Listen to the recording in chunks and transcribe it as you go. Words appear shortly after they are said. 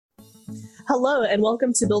Hello, and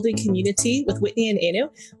welcome to Building Community with Whitney and Anu.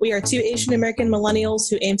 We are two Asian American millennials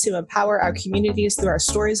who aim to empower our communities through our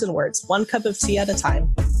stories and words, one cup of tea at a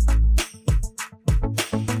time.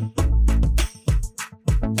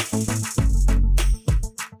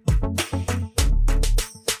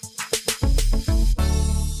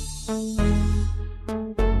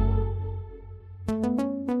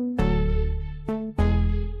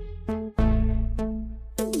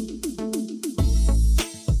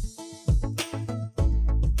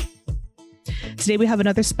 Today we have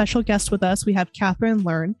another special guest with us. We have Catherine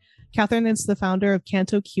Learn. Catherine is the founder of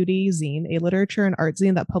Canto Cutie Zine, a literature and art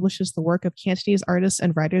zine that publishes the work of Cantonese artists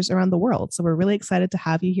and writers around the world. So we're really excited to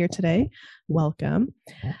have you here today. Welcome.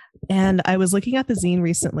 And I was looking at the zine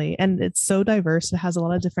recently, and it's so diverse. It has a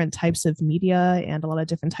lot of different types of media and a lot of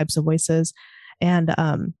different types of voices. And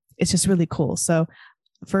it's just really cool. So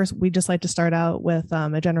first, we just like to start out with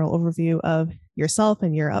a general overview of yourself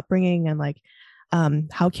and your upbringing and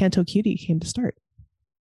how Canto Cutie came to start.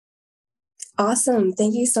 Awesome.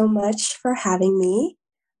 Thank you so much for having me.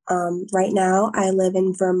 Right now, I live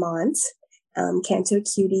in Vermont. Canto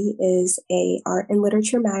Cutie is a art and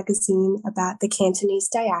literature magazine about the Cantonese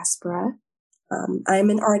diaspora. I'm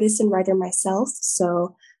an artist and writer myself,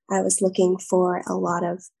 so I was looking for a lot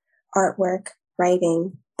of artwork,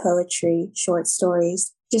 writing, poetry, short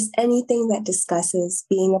stories, just anything that discusses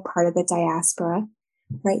being a part of the diaspora.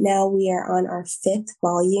 Right now, we are on our 5th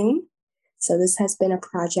volume. So this has been a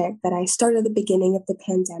project that I started at the beginning of the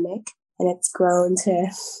pandemic, and it's grown to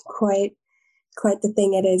quite the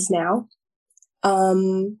thing it is now.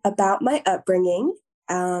 About my upbringing,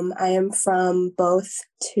 I am from both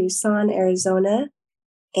Tucson, Arizona,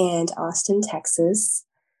 and Austin, Texas.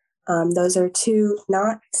 Those are two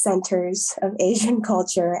not centers of Asian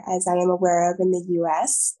culture, as I am aware of in the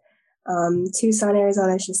U.S. Tucson,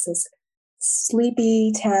 Arizona is just this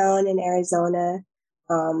sleepy town in Arizona.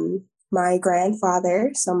 My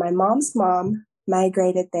grandfather, so my mom's mom,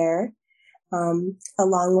 migrated there,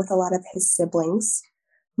 along with a lot of his siblings.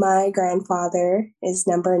 My grandfather is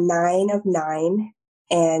number 9 of 9,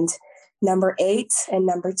 and number 8 and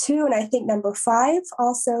number 2, and I think number 5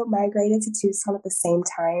 also migrated to Tucson at the same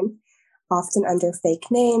time, often under fake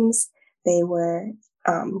names. They were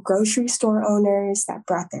grocery store owners that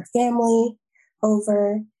brought their family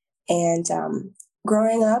over. And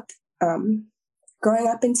growing up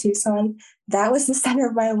in Tucson, that was the center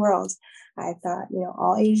of my world. I thought,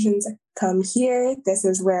 all Asians come here. This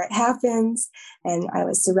is where it happens. And I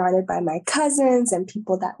was surrounded by my cousins and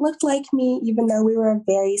people that looked like me, even though we were a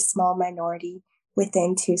very small minority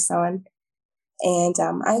within Tucson. And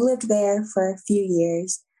I lived there for a few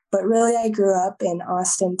years, but really I grew up in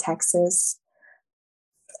Austin, Texas.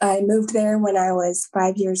 I moved there when I was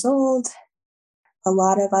 5 years old. A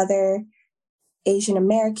lot of other Asian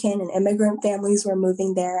American and immigrant families were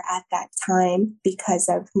moving there at that time because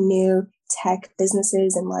of new tech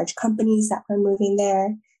businesses and large companies that were moving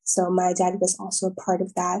there. So my dad was also a part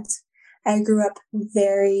of that. I grew up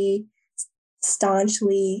very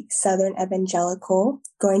staunchly Southern evangelical,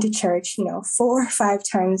 going to church, 4 or 5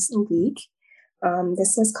 times a week.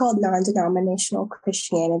 This was called non-denominational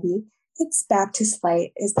Christianity. It's Baptist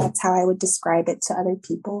light, that's how I would describe it to other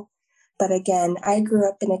people. But again, I grew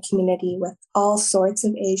up in a community with all sorts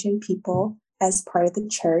of Asian people as part of the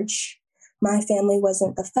church. My family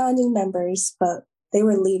wasn't the founding members, but they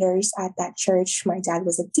were leaders at that church. My dad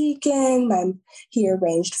was a deacon. He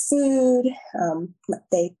arranged food.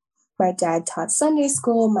 My dad taught Sunday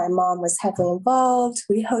school. My mom was heavily involved.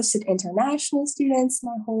 We hosted international students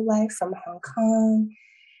my whole life from Hong Kong.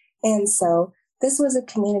 And so this was a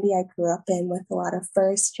community I grew up in with a lot of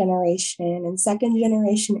first generation and second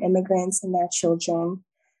generation immigrants and their children.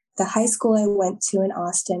 The high school I went to in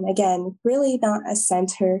Austin, again, really not a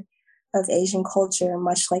center of Asian culture,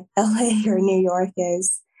 much like LA or New York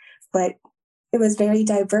is, but it was very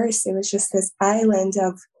diverse. It was just this island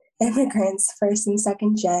of immigrants, first and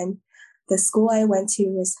second gen. The school I went to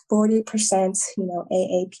was 40%,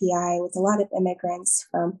 AAPI, with a lot of immigrants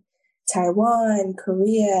from Taiwan,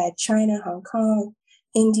 Korea, China, Hong Kong,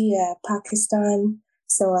 India, Pakistan.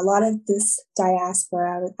 So a lot of this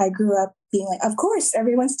diaspora, I grew up being like, of course,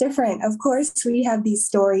 everyone's different. Of course, we have these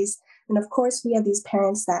stories. And of course, we have these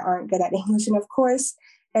parents that aren't good at English. And of course,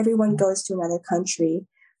 everyone goes to another country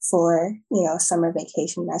for, summer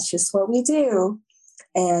vacation. That's just what we do.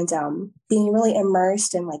 And being really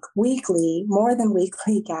immersed in more than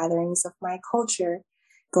weekly gatherings of my culture,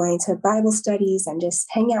 going to Bible studies and just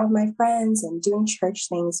hanging out with my friends and doing church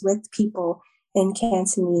things with people in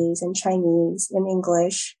Cantonese and Chinese and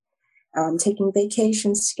English, taking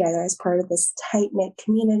vacations together as part of this tight-knit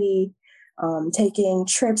community, taking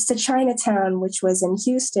trips to Chinatown, which was in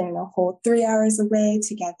Houston, a whole 3 hours away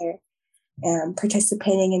together, and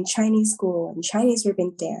participating in Chinese school and Chinese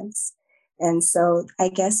ribbon dance. And so I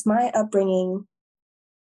guess my upbringing,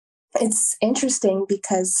 it's interesting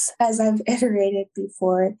because, as I've iterated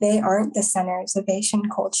before, they aren't the centers of Asian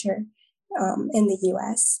culture in the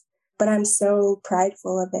US, but I'm so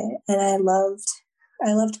prideful of it. And I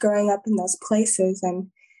loved growing up in those places, and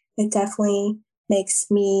it definitely makes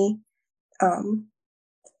me,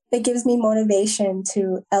 it gives me motivation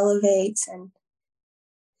to elevate, and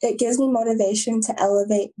it gives me motivation to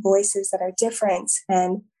elevate voices that are different,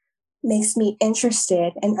 and makes me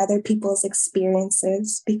interested in other people's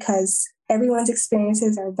experiences, because everyone's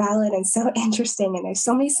experiences are valid and so interesting. And there's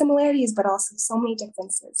so many similarities, but also so many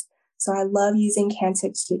differences. So I love using Canto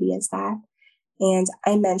Cutie as that. And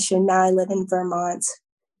I mentioned now I live in Vermont,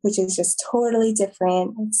 which is just totally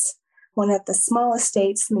different. It's one of the smallest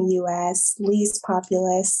states in the US, least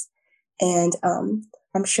populous. And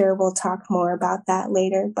I'm sure we'll talk more about that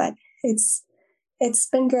later, but it's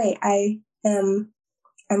been great.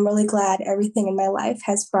 I'm really glad everything in my life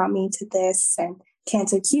has brought me to this, and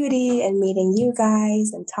Canto Cutie, and meeting you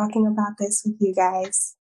guys and talking about this with you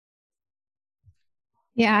guys.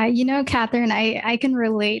 Yeah, Catherine, I can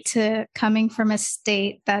relate to coming from a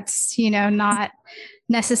state that's, not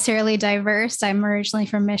necessarily diverse. I'm originally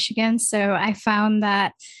from Michigan, so I found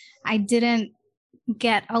that I didn't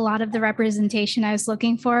get a lot of the representation I was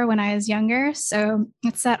looking for when I was younger. So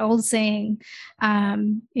it's that old saying,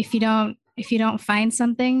 if you don't find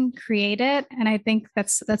something, create it. And I think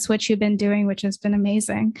that's what you've been doing, which has been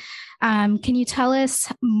amazing. Can you tell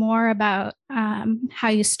us more about how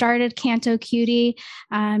you started Canto Cutie?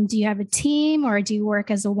 Do you have a team, or do you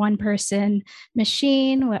work as a one-person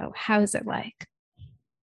machine? Well, how is it like?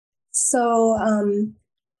 So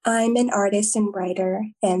I'm an artist and writer,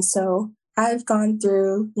 and so I've gone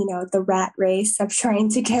through, the rat race of trying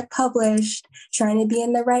to get published, trying to be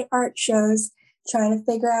in the right art shows, trying to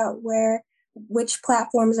figure out which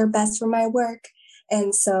platforms are best for my work.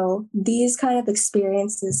 And so these kind of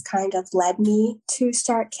experiences kind of led me to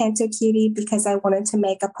start Canto Cutie, because I wanted to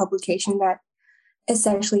make a publication that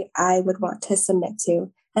essentially I would want to submit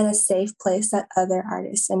to, and a safe place that other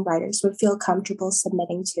artists and writers would feel comfortable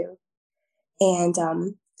submitting to. And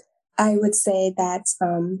I would say that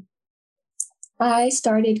I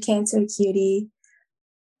started Canto Cutie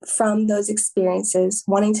from those experiences,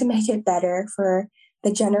 wanting to make it better for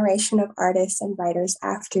the generation of artists and writers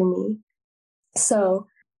after me. So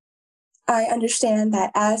I understand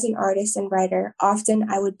that as an artist and writer, often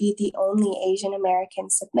I would be the only Asian American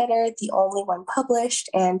submitter, the only one published,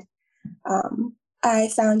 and I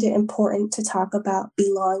found it important to talk about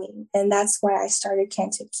belonging. And that's why I started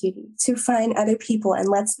Canto Cutie, to find other people and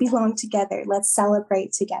let's belong together, let's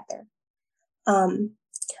celebrate together.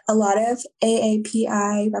 A lot of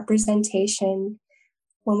AAPI representation,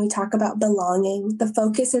 when we talk about belonging, the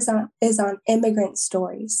focus is on immigrant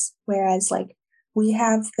stories, whereas we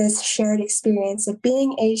have this shared experience of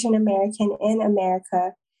being Asian American in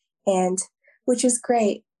America, and which is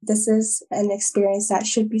great. This is an experience that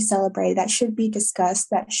should be celebrated, that should be discussed,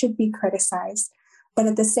 that should be criticized. But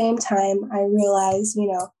at the same time, I realize,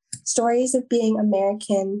 stories of being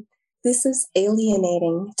American, this is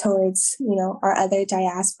alienating towards, our other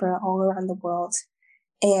diaspora all around the world.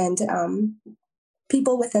 And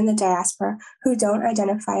people within the diaspora who don't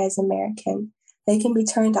identify as American, they can be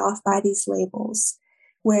turned off by these labels,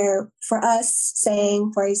 where for us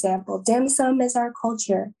saying, for example, dim sum is our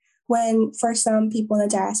culture, when for some people in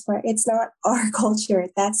the diaspora, it's not our culture.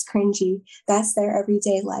 That's cringy. That's their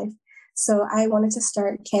everyday life. So I wanted to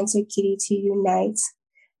start Canto Cutie to unite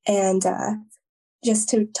and just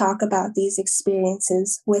to talk about these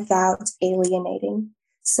experiences without alienating.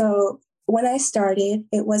 So when I started,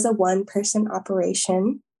 it was a one-person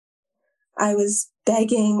operation. I was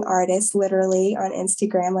begging artists literally on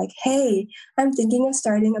Instagram, hey, I'm thinking of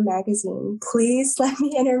starting a magazine. Please let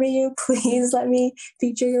me interview you. Please let me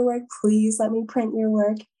feature your work. Please let me print your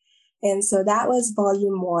work. And so that was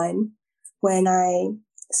volume 1, when I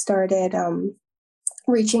started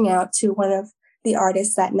reaching out to one of the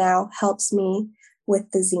artists that now helps me with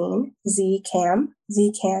the zine, Zcam.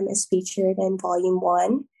 Zcam is featured in volume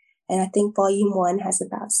 1. And I think volume 1 has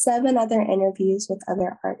about 7 other interviews with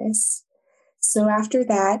other artists. So after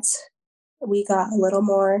that, we got a little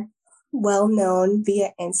more well-known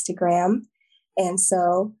via Instagram. And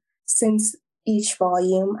so since each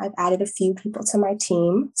volume, I've added a few people to my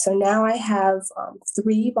team. So now I have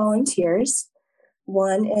 3 volunteers.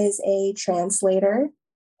 One is a translator.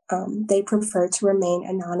 They prefer to remain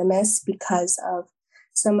anonymous because of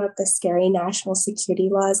some of the scary national security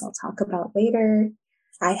laws I'll talk about later.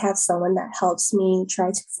 I have someone that helps me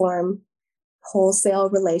try to form wholesale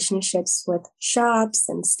relationships with shops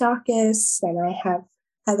and stockists, and I have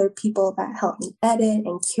other people that help me edit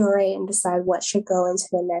and curate and decide what should go into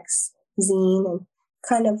the next zine, and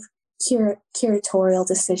kind of curatorial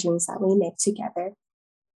decisions that we make together.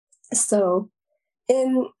 So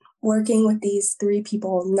in working with these three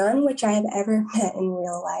people, none which I have ever met in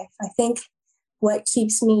real life, I think what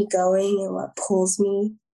keeps me going and what pulls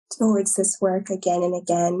me towards this work again and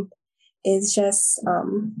again is just,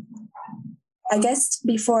 I guess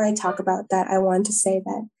before I talk about that, I want to say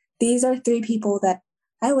that these are three people that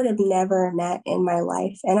I would have never met in my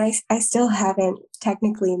life. And I still haven't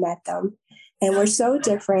technically met them. And we're so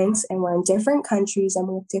different, and we're in different countries, and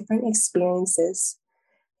we have different experiences.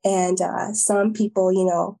 And some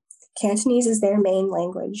people, Cantonese is their main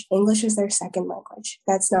language. English is their second language.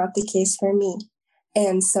 That's not the case for me.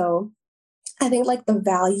 And so I think like the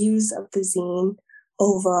values of the zine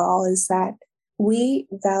overall is that we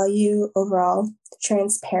value overall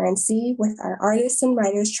transparency with our artists and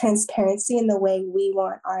writers, transparency in the way we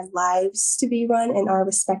want our lives to be run in our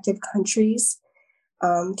respective countries.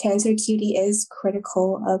 Canto Cutie is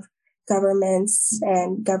critical of governments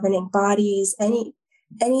and governing bodies.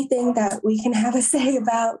 Anything that we can have a say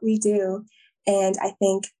about, we do. And I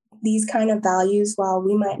think these kind of values, while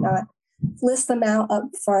we might not list them out up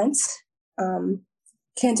front,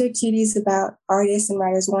 Canto Cutie is about artists and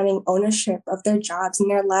writers wanting ownership of their jobs and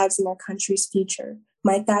their lives and their country's future.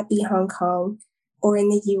 Might that be Hong Kong or in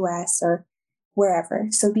the US or wherever.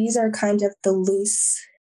 So these are kind of the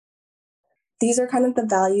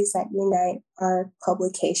values that unite our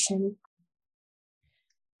publication.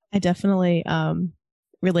 I definitely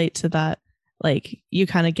relate to that. Like, you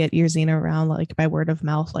kind of get your zine around like by word of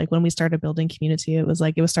mouth. Like when we started building community, it was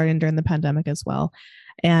starting during the pandemic as well.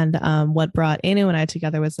 And what brought Anu and I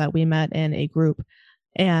together was that we met in a group,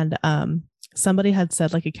 and somebody had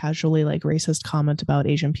said like a casually like racist comment about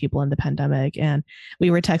Asian people in the pandemic. And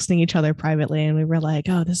we were texting each other privately, and we were like,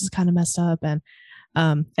 oh, this is kind of messed up. And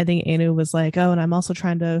I think Anu was like, oh, and I'm also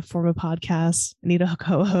trying to form a podcast, need a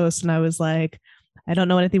co-host. And I was like, I don't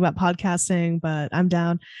know anything about podcasting, but I'm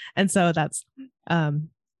down. And so that's,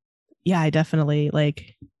 I definitely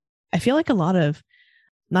I feel like a lot of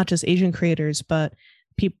not just Asian creators, but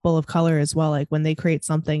people of color as well. Like when they create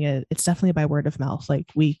something, it's definitely by word of mouth. Like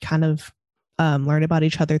we kind of learn about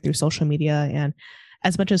each other through social media. And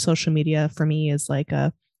as much as social media for me is I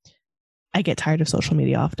get tired of social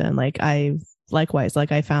media often. Likewise,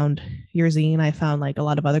 I found your zine, I found a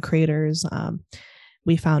lot of other creators.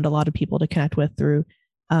 We found a lot of people to connect with through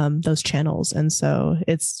those channels. And so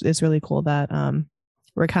it's really cool that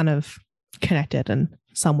we're kind of connected in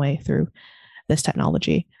some way through this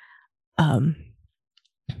technology.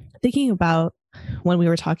 Thinking about when we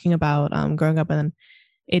were talking about growing up in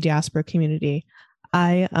a diaspora community,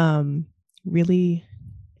 I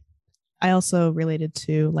also related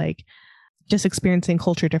to just experiencing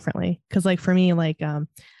culture differently. Because for me, I'm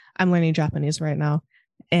learning Japanese right now.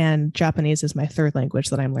 And Japanese is my third language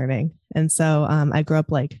that I'm learning. And so I grew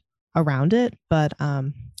up around it, but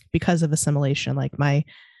because of assimilation, my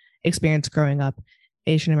experience growing up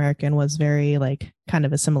Asian American was very kind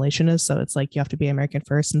of assimilationist. So it's you have to be American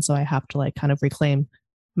first. And so I have to kind of reclaim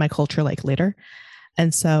my culture later.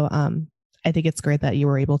 And so I think it's great that you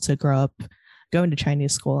were able to grow up going to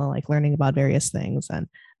Chinese school and learning about various things. And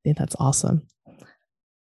I think that's awesome.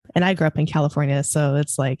 And I grew up in California. So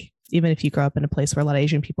it's even if you grow up in a place where a lot of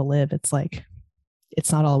Asian people live, it's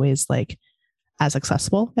it's not always as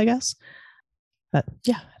accessible, I guess. But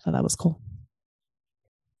yeah, I thought that was cool.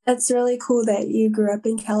 That's really cool that you grew up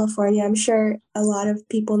in California. I'm sure a lot of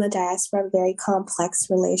people in the diaspora have a very complex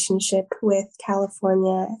relationship with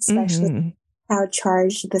California, especially how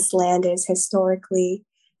charged this land is historically.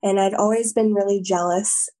 And I'd always been really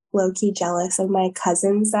jealous, low-key jealous of my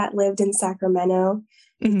cousins that lived in Sacramento,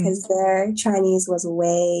 because their Chinese was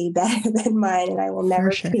way better than mine, and I will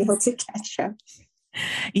never be able to catch up.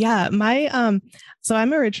 Yeah, so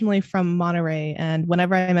I'm originally from Monterey, and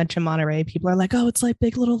whenever I mention Monterey, people are like, "Oh, it's like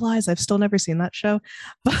Big Little Lies." I've still never seen that show,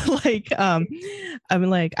 but I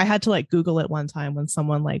had to Google it one time when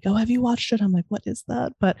someone "Oh, have you watched it?" I'm like, "What is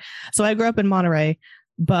that?" But so I grew up in Monterey,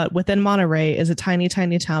 but within Monterey is a tiny,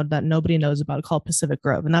 tiny town that nobody knows about called Pacific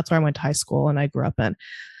Grove, and that's where I went to high school and I grew up in.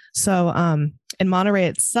 So in Monterey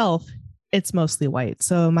itself, it's mostly white.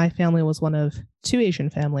 So my family was one of two Asian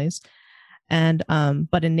families. And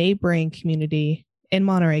but a neighboring community in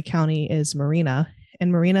Monterey County is Marina.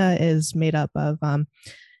 And Marina is made up of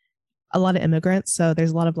a lot of immigrants. So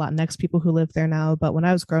there's a lot of Latinx people who live there now. But when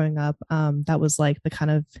I was growing up, that was like the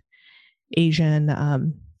kind of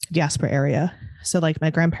Asian diaspora area. So like my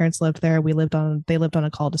grandparents lived there. They lived on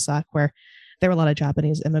a cul-de-sac where there were a lot of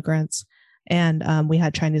Japanese immigrants, and we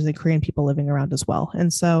had Chinese and Korean people living around as well.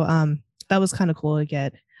 And so that was kind of cool to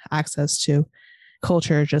get access to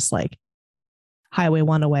culture, just like Highway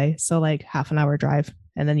 1 away. So like half an hour drive,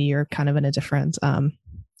 and then you're kind of in a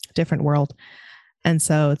different world. And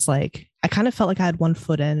so it's like I kind of felt like I had one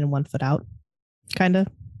foot in and one foot out, kind of,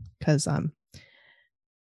 because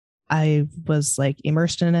I was like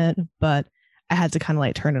immersed in it, but I had to kind of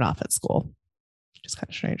like turn it off at school, which is kind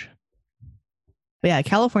of strange. But yeah,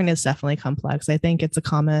 California is definitely complex. I think it's a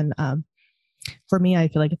common, for me, I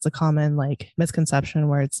feel like it's a common like misconception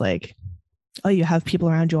where it's like, oh, you have people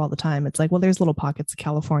around you all the time. It's like, well, there's little pockets of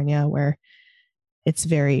California where it's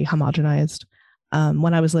very homogenized.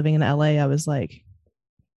 When I was living in LA, I was like,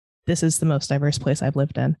 this is the most diverse place I've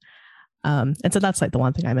lived in. And so that's like the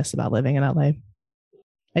one thing I miss about living in LA.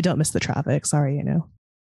 I don't miss the traffic. Sorry,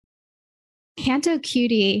 Canto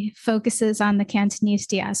Cutie focuses on the Cantonese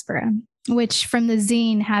diaspora, which from the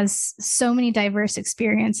zine has so many diverse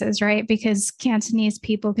experiences, right? Because Cantonese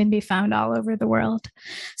people can be found all over the world.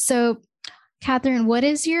 So, Catherine, what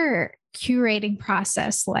is your curating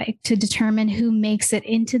process like to determine who makes it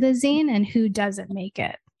into the zine and who doesn't make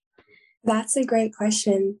it? That's a great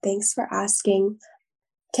question. Thanks for asking.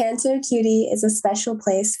 Canto Cutie is a special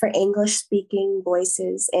place for English-speaking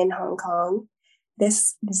voices in Hong Kong.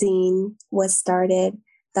 This zine was started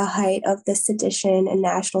the height of the sedition and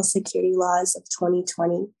national security laws of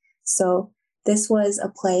 2020. So this was a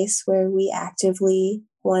place where we actively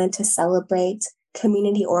wanted to celebrate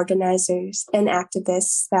community organizers and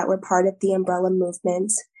activists that were part of the umbrella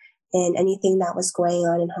movement and anything that was going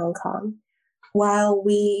on in Hong Kong. While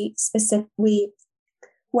the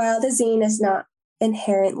zine is not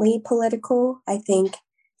inherently political, I think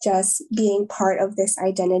just being part of this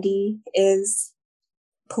identity is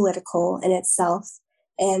political in itself.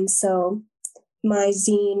 And so my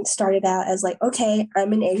zine started out as like, okay,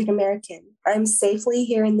 I'm an Asian American. I'm safely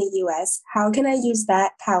here in the US. How can I use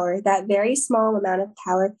that power, that very small amount of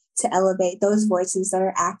power, to elevate those voices that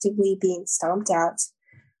are actively being stomped out?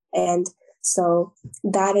 And so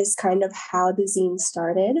that is kind of how the zine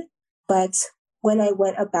started. But when I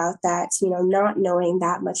went about that, not knowing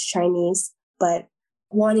that much Chinese, but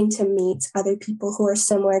wanting to meet other people who are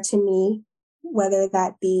similar to me, whether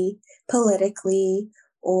that be politically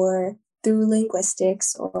or through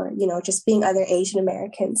linguistics or, just being other Asian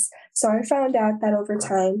Americans. So I found out that over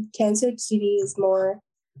time, Canto Cutie is more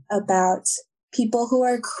about people who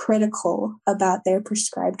are critical about their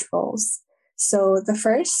prescribed roles. So the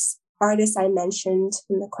first artist I mentioned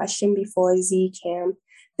in the question before, Z Cam,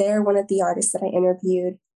 they're one of the artists that I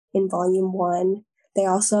interviewed in volume 1. They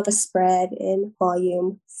also have a spread in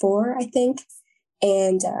volume 4, I think.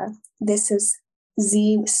 And this is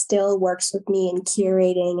Z still works with me in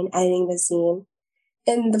curating and editing the zine.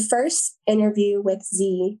 In the first interview with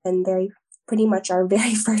Z, and pretty much our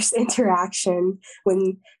very first interaction,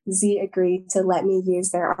 when Z agreed to let me use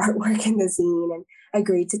their artwork in the zine and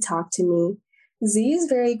agreed to talk to me, Z is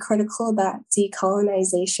very critical about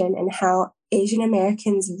decolonization and how Asian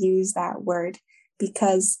Americans use that word,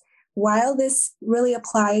 because while this really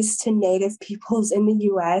applies to Native peoples in the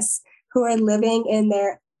US who are living in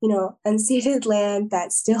their, unceded land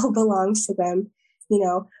that still belongs to them,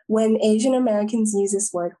 when Asian Americans use this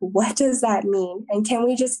word, what does that mean? And can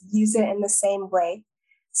we just use it in the same way?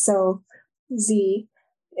 So Z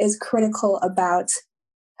is critical about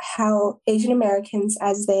how Asian Americans,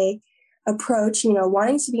 as they approach,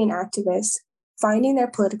 wanting to be an activist, finding their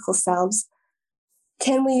political selves,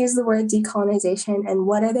 can we use the word decolonization, and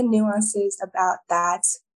what are the nuances about that?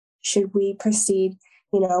 Should we proceed,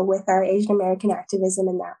 with our Asian American activism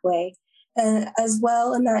in that way? And as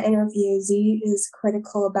well, in that interview, Z is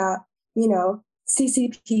critical about,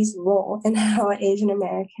 CCP's role and how Asian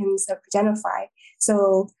Americans identify.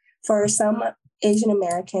 So for some Asian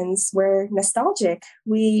Americans, we're nostalgic.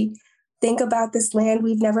 We think about this land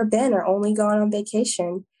we've never been or only gone on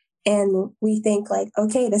vacation. And we think like,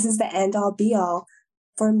 okay, this is the end all be all.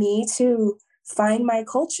 For me to find my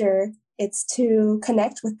culture, it's to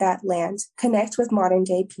connect with that land, connect with modern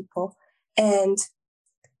day people. And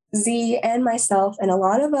Z and myself and a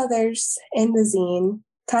lot of others in the zine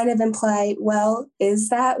kind of imply, well, is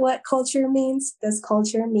that what culture means? Does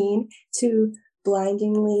culture mean to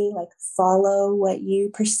blindingly follow what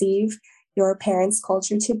you perceive your parents'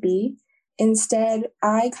 culture to be? Instead,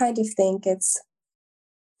 I kind of think it's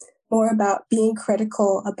more about being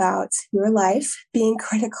critical about your life, being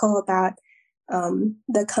critical about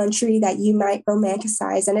the country that you might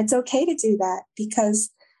romanticize. And it's okay to do that, because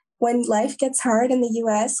when life gets hard in the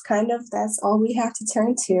US, kind of that's all we have to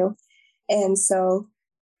turn to. And so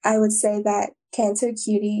I would say that Canto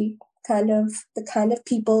Cutie, the kind of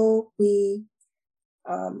people,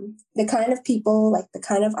 like the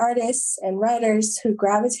kind of artists and writers who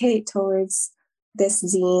gravitate towards this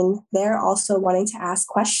zine, they're also wanting to ask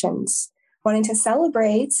questions, wanting to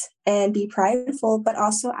celebrate and be prideful, but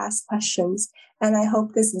also ask questions. And I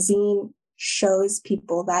hope this zine shows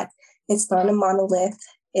people that it's not a monolith.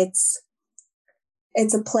 It's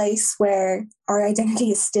a place where our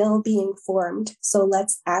identity is still being formed. So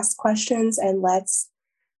let's ask questions and let's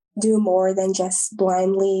do more than just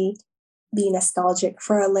blindly be nostalgic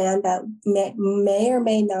for a land that may or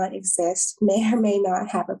may not exist, may or may not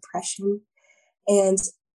have oppression. And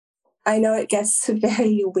I know it gets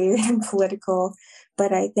very weird and political,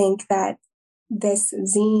 but I think that this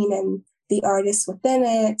zine and the artists within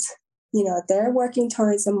it, they're working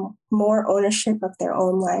towards more ownership of their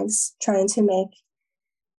own lives, trying to make,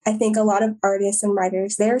 I think a lot of artists and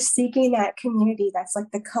writers, they're seeking that community that's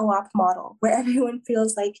like the co-op model, where everyone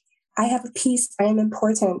feels like, I have a piece, I am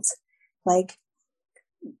important. Like,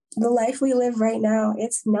 the life we live right now,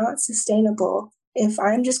 it's not sustainable. If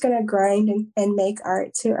I'm just going to grind and make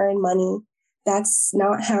art to earn money, that's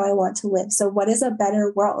not how I want to live. So what is a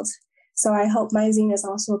better world? So I hope my zine is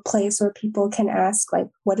also a place where people can ask, like,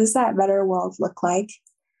 what does that better world look like?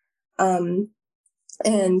 And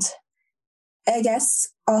I guess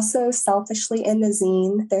also selfishly in the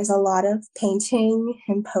zine, there's a lot of painting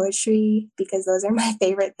and poetry, because those are my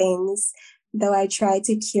favorite things, though I try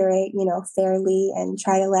to curate, fairly and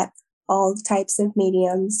try to let all types of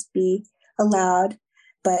mediums be allowed.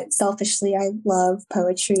 But selfishly, I love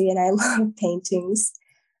poetry and I love paintings.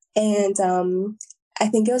 And I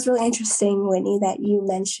think it was really interesting, Whitney, that you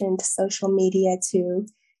mentioned social media too,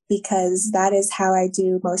 because that is how I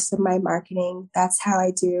do most of my marketing. That's how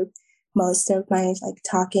I do most of my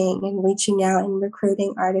talking and reaching out and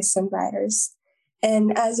recruiting artists and writers.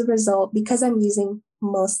 And as a result, because I'm using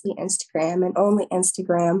mostly Instagram and only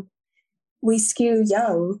Instagram, we skew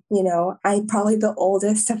young. I'm probably the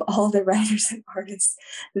oldest of all the writers and artists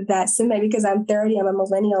that submit, because I'm 30, I'm a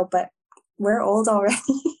millennial, but we're old already.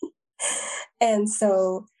 And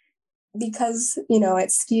so because, it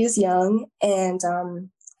skews young, and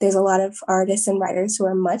there's a lot of artists and writers who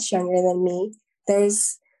are much younger than me,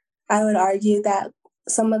 I would argue that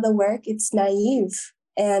some of the work, it's naive,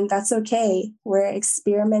 and that's okay. We're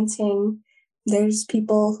experimenting. There's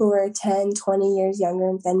people who are 10, 20 years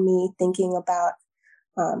younger than me thinking about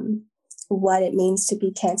what it means to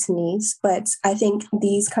be Cantonese. But I think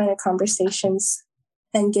these kind of conversations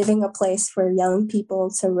and giving a place for young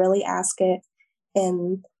people to really ask it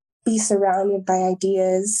and be surrounded by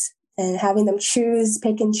ideas and having them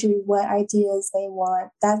pick and choose what ideas they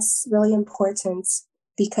want, that's really important,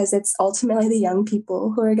 because it's ultimately the young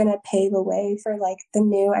people who are going to pave the way for the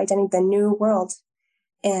new identity, the new world.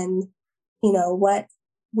 And what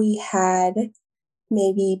we had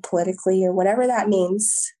maybe politically or whatever that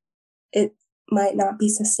means, it might not be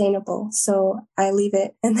sustainable. So I leave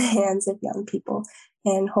it in the hands of young people.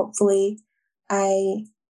 And hopefully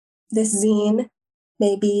this zine,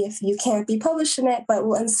 maybe if you can't be published in it, but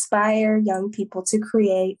will inspire young people to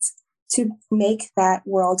create, to make that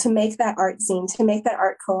world, to make that art zine, to make that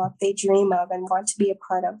art co-op they dream of and want to be a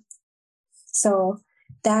part of. So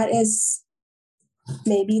that is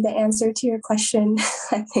maybe the answer to your question.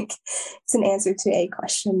 I think it's an answer to a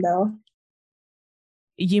question, though.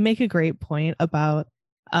 You make a great point about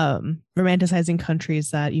romanticizing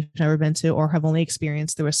countries that you've never been to or have only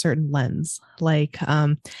experienced through a certain lens.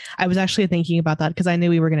 I was actually thinking about that because I knew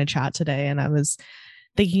we were going to chat today, and I was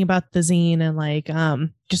thinking about the zine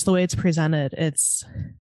and just the way it's presented. It's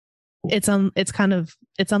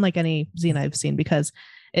unlike any zine I've seen because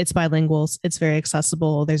it's bilingual. It's very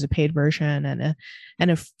accessible. There's a paid version and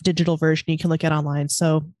a digital version you can look at online.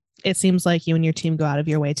 So it seems like you and your team go out of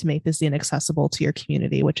your way to make this zine accessible to your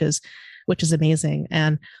community, which is amazing.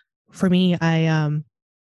 And for me, I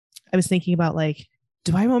was thinking about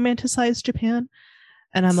do I romanticize Japan?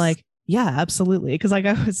 And I'm like, yeah, absolutely. Because I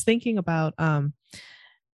was thinking about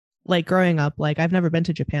growing up, I've never been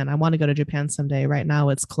to Japan. I want to go to Japan someday. Right now,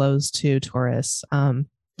 it's closed to tourists.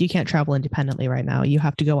 You can't travel independently right now. You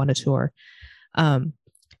have to go on a tour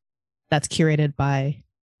that's curated by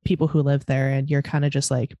people who live there, and you're kind of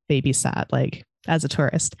just babysat as a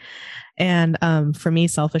tourist. And for me,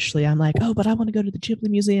 selfishly, I'm like, oh, but I want to go to the Ghibli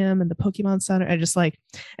Museum and the Pokemon Center. I just and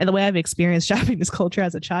the way I've experienced Japanese culture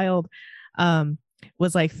as a child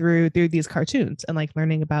was through these cartoons and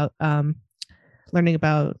learning about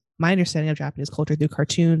my understanding of Japanese culture through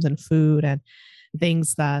cartoons and food and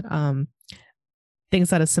things that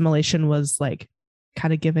assimilation was like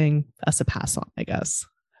kind of giving us a pass on, I guess,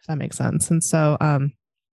 if that makes sense. And so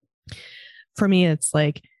for me, it's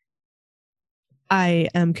like I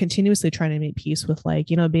am continuously trying to make peace with, like,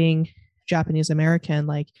 you know, being Japanese American.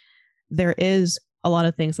 Like, there is a lot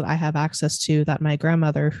of things that I have access to that my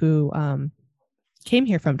grandmother, who came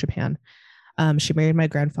here from Japan, she married my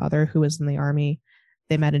grandfather, who was in the army.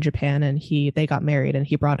 They met in Japan, and they got married, and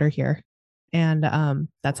he brought her here, and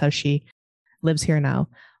that's how she lives here now.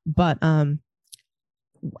 But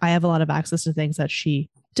I have a lot of access to things that she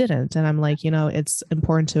didn't, and I'm like, you know, it's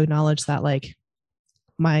important to acknowledge that, like,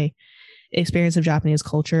 my experience of Japanese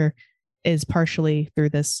culture is partially through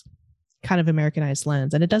this kind of Americanized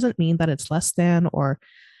lens, and it doesn't mean that it's less than or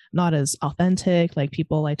not as authentic. Like,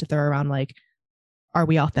 people like to throw around, like, are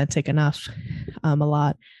we authentic enough, a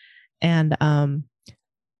lot. And I'm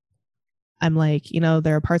like, you know,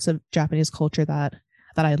 there are parts of Japanese culture that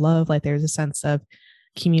I love. Like, there's a sense of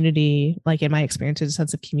community, like, in my experience, there's a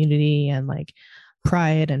sense of community and like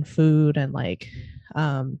pride and food and like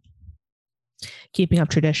keeping up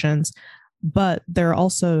traditions. But there are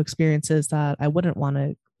also experiences that I wouldn't want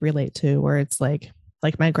to relate to, where it's like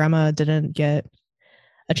my grandma didn't get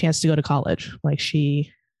a chance to go to college. Like,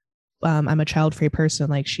 she I'm a child-free person.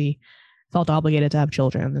 Like, she felt obligated to have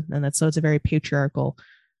children, and that's, so it's a very patriarchal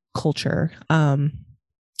culture.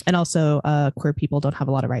 And also queer people don't have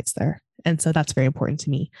a lot of rights there, and so that's very important to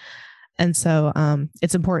me. And so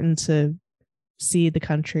it's important to see the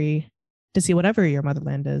country, to see whatever your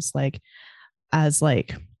motherland is, like, as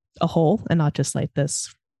like a whole, and not just like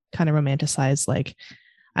this kind of romanticized, like,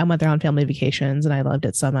 I went there on family vacations and I loved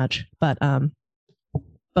it so much. But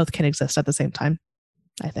both can exist at the same time,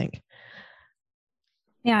 I think.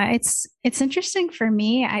 Yeah, it's interesting for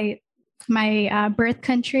me. My birth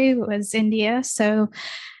country was India, so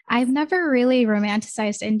I've never really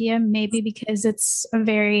romanticized India, maybe because it's a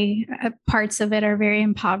very parts of it are very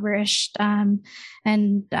impoverished, and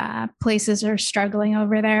places are struggling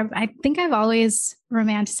over there. I think I've always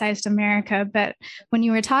romanticized America, but when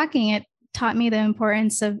you were talking, it taught me the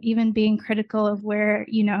importance of even being critical of where,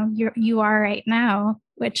 you know, you are right now,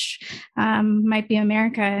 which might be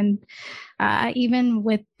America. And even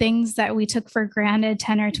with things that we took for granted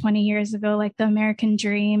 10 or 20 years ago, like the American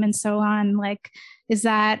dream and so on, like, is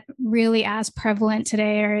that really as prevalent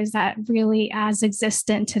today, or is that really as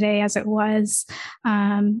existent today as it was?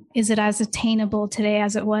 Is it as attainable today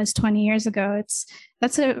as it was 20 years ago?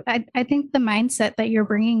 I think the mindset that you're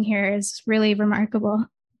bringing here is really remarkable.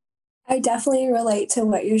 I definitely relate to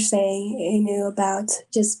what you're saying, Anu, about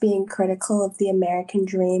just being critical of the American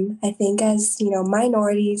dream. I think, as, you know,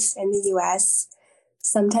 minorities in the US,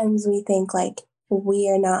 sometimes we think like we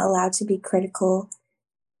are not allowed to be critical,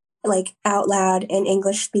 like, out loud in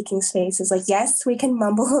English speaking spaces. Like, yes, we can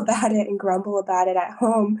mumble about it and grumble about it at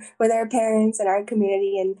home with our parents and our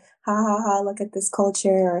community, and ha ha ha, look at this culture,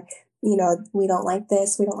 or, you know, we don't like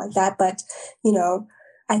this, we don't like that. But, you know,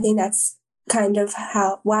 I think that's kind of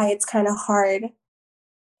why it's kind of hard,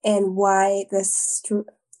 and why the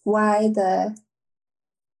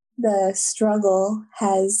struggle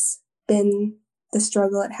has been the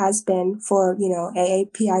struggle it has been for, you know,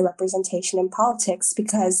 AAPI representation in politics,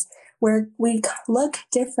 because we look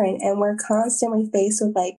different, and we're constantly faced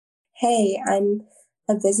with, like, hey, I'm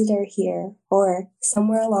a visitor here, or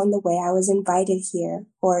somewhere along the way I was invited here,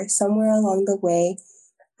 or somewhere along the way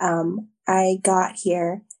I got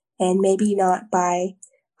here, and maybe not by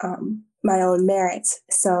my own merits.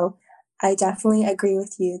 So I definitely agree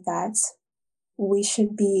with you that we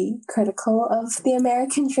should be critical of the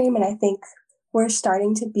American dream, and I think we're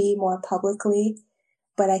starting to be more publicly.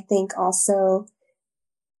 But I think also,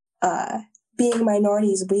 being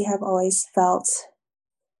minorities, we have always felt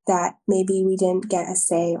that maybe we didn't get a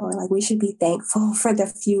say, or like we should be thankful for the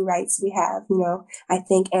few rights we have. You know, I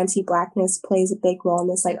think anti-Blackness plays a big role in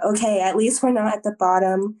this. Like, okay, at least we're not at the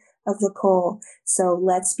bottom of the poll, so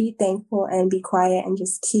let's be thankful and be quiet and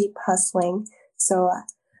just keep hustling. So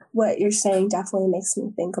what you're saying definitely makes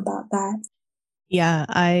me think about that. Yeah,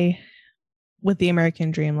 with the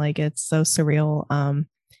American dream, like, it's so surreal.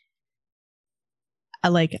 I,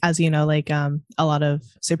 like, as you know, like, a lot of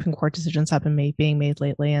Supreme Court decisions have been being made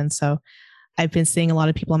lately, and so I've been seeing a lot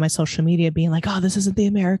of people on my social media being like, "Oh, this isn't the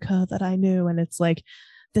America that I knew," and it's like,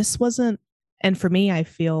 this wasn't. And for me, I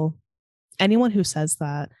feel anyone who says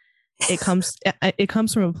that, it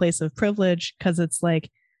comes from a place of privilege, because it's like,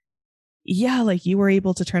 yeah, like, you were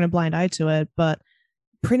able to turn a blind eye to it, but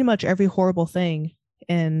pretty much every horrible thing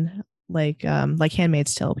in like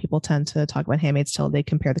Handmaid's Tale. People tend to talk about Handmaid's Tale. They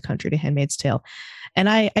compare the country to Handmaid's Tale. And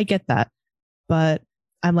I get that. But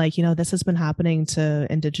I'm like, this has been happening to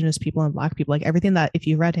Indigenous people and Black people. Like everything that, if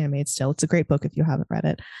you read Handmaid's Tale, it's a great book if you haven't read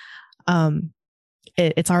it.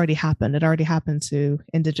 It's already happened. It already happened to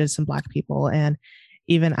Indigenous and Black people. And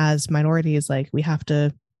even as minorities, like we have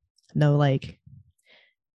to know, like,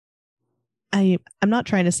 I'm not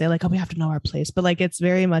trying to say like, oh, we have to know our place, but like, it's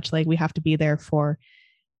very much like we have to be there for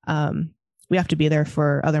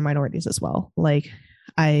other minorities as well. Like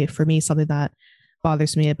for me, something that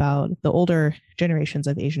bothers me about the older generations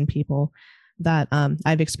of Asian people that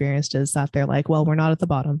I've experienced is that they're like, well, we're not at the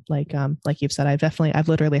bottom. Like you've said, I've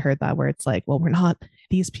literally heard that where it's like, well, we're not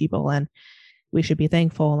these people and we should be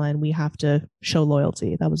thankful and we have to show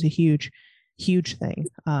loyalty. That was a huge, huge thing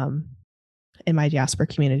in my diaspora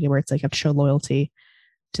community where it's like, I have to show loyalty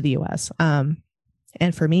to the US. And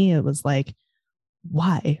for me, it was like,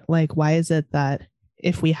 why? Like, why is it that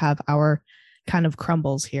if we have our kind of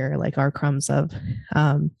crumbles here, like our crumbs of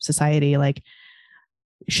society, like,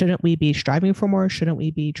 shouldn't we be striving for more? Shouldn't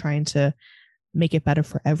we be trying to make it better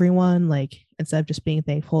for everyone? Like, instead of just being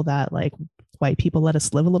thankful that like white people let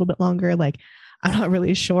us live a little bit longer. Like, I'm not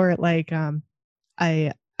really sure. Like,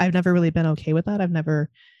 I've never really been okay with that. I've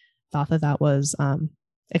never thought that was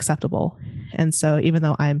acceptable. And so even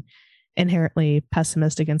though I'm inherently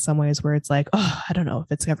pessimistic in some ways where it's like, oh, I don't know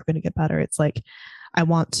if it's ever going to get better. It's like, I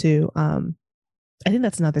want to, I think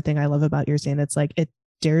that's another thing I love about your zine. It's like, it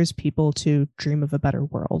dares people to dream of a better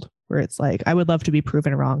world where it's like, I would love to be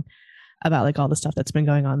proven wrong about like all the stuff that's been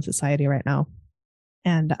going on in society right now.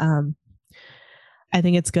 And I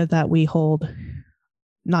think it's good that we hold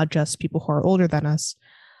not just people who are older than us,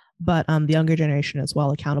 but the younger generation as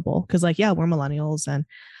well accountable. Cause like, yeah, we're millennials and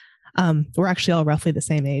we're actually all roughly the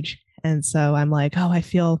same age. And so I'm like, oh,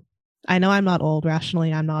 I know I'm not old.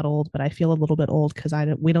 Rationally, I'm not old, but I feel a little bit old because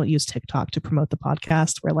we don't use TikTok to promote the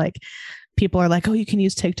podcast where like people are like, oh, you can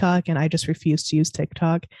use TikTok. And I just refuse to use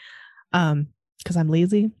TikTok because I'm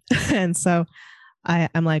lazy. And so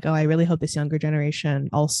I'm like, oh, I really hope this younger generation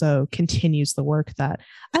also continues the work that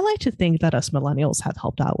I like to think that us millennials have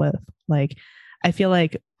helped out with. Like, I feel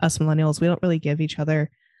like us millennials, we don't really give each other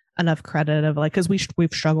enough credit of like, because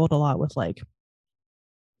we've struggled a lot with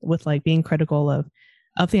being critical of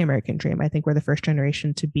the American dream. I think we're the first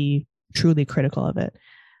generation to be truly critical of it.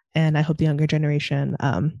 And I hope the younger generation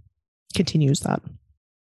continues that.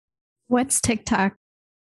 What's TikTok?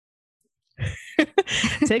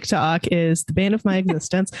 TikTok is the bane of my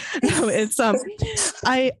existence. No, it's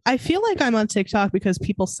I feel like I'm on TikTok because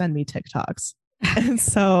people send me TikToks. And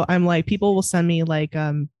so I'm like, people will send me like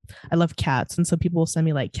I love cats. And so people will send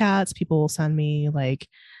me like cats, people will send me like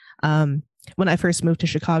when I first moved to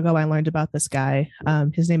Chicago, I learned about this guy.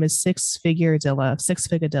 His name is Six Figure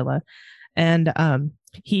Dilla. And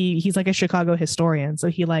he's like a Chicago historian. So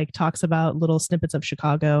he like talks about little snippets of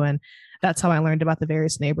Chicago. And that's how I learned about the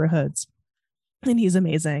various neighborhoods. And he's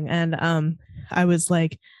amazing. And I was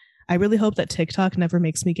like, I really hope that TikTok never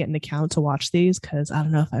makes me get an account to watch these because I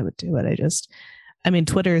don't know if I would do it. I mean,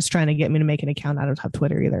 Twitter is trying to get me to make an account. I don't have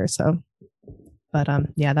Twitter either. So, but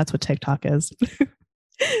yeah, that's what TikTok is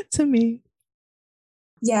to me.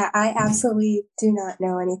 Yeah, I absolutely do not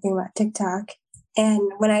know anything about TikTok.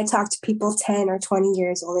 And when I talk to people 10 or 20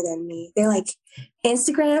 years older than me, they're like,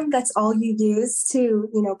 Instagram, that's all you use to,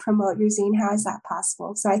 promote your zine. How is that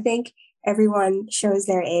possible? So I think everyone shows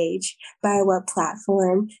their age by what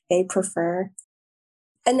platform they prefer.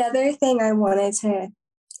 Another thing I wanted to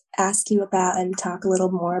ask you about and talk a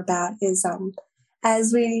little more about is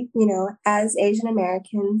as we, as Asian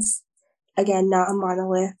Americans, again, not a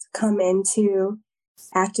monolith, come into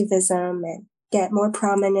activism and get more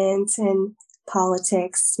prominent in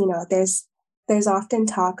politics, there's often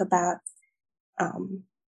talk about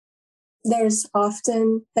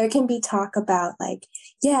there can be talk about like,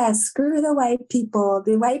 yeah, screw the white people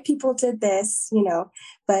did this,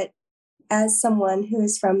 but as someone who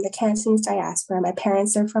is from the Cantonese diaspora, my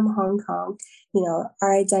parents are from Hong Kong, my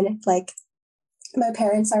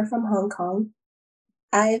parents are from Hong Kong.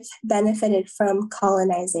 I've benefited from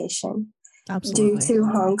colonization. Absolutely. Due to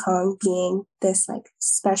Hong Kong being this like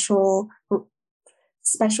special role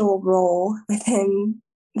within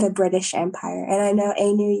the British Empire. And I know,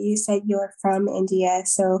 Anu, you said you're from India,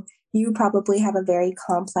 so you probably have a very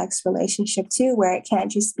complex relationship too, where it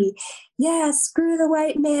can't just be, yeah, screw the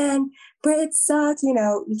white man, Brits suck,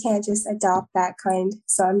 you can't just adopt that kind.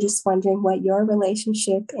 So I'm just wondering what your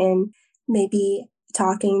relationship in maybe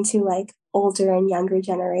talking to like older and younger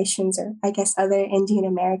generations, or I guess other Indian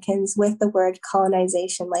Americans with the word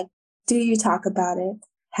colonization, like, do you talk about it?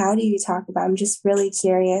 how do you talk about? I'm just really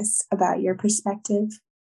curious about your perspective.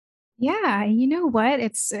 Yeah, you know what?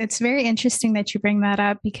 It's very interesting that you bring that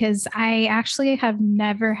up because I actually have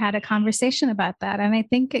never had a conversation about that, and I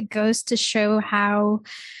think it goes to show how,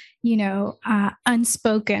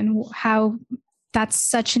 unspoken, how that's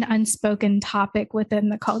such an unspoken topic within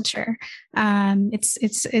the culture.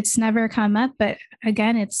 It's never come up, but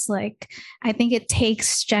again, it's like I think it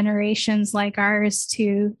takes generations like ours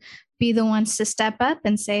to be the ones to step up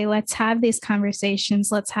and say, let's have these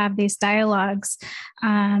conversations, let's have these dialogues,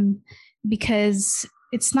 because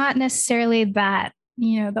it's not necessarily that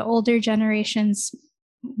the older generations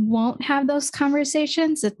won't have those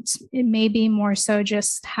conversations. It may be more so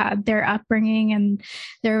just have their upbringing and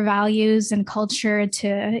their values and culture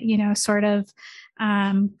to sort of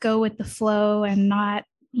go with the flow and not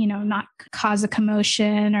cause a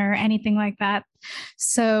commotion or anything like that.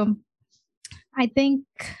 So I think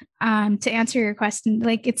to answer your question,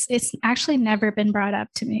 like it's actually never been brought up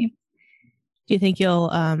to me. Do you think you'll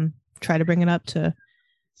try to bring it up to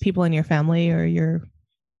people in your family or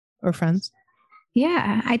friends?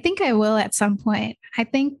 Yeah, I think I will at some point. I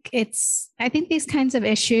think these kinds of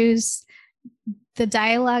issues, the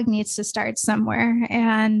dialogue needs to start somewhere.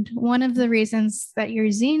 And one of the reasons that your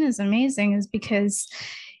zine is amazing is because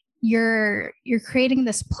you're creating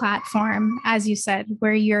this platform, as you said,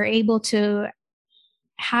 where you're able to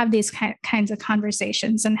have these kinds of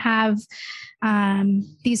conversations and have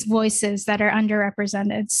these voices that are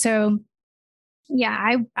underrepresented. So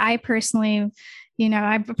yeah, I personally,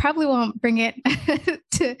 I probably won't bring it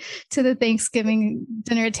to the Thanksgiving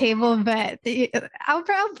dinner table, but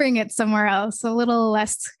I'll bring it somewhere else, a little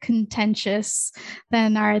less contentious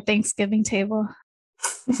than our Thanksgiving table.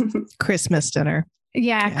 Christmas dinner.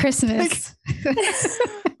 Yeah. Christmas.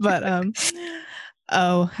 But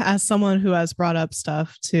as someone who has brought up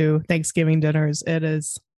stuff to Thanksgiving dinners,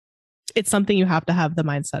 it's something you have to have the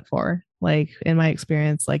mindset for. Like in my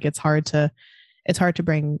experience, like it's hard to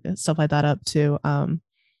bring stuff like that up to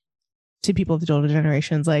people of the older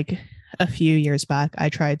generations. Like a few years back, I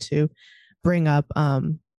tried to bring up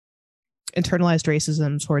internalized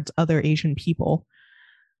racism towards other Asian people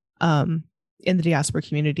in the diaspora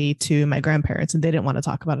community to my grandparents, and they didn't want to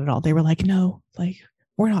talk about it at all. They were like, no, like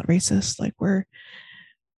we're not racist. Like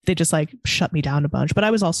they just like shut me down a bunch. But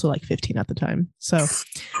I was also like 15 at the time. So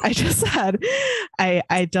I just had, I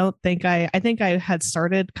think I had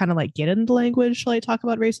started kind of like get into language to like talk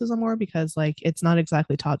about racism more because like it's not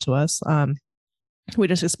exactly taught to us. We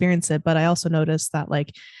just experience it. But I also noticed that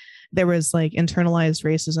like there was like internalized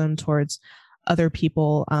racism towards other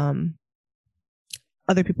people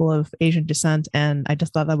of Asian descent. And I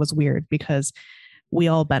just thought that was weird because we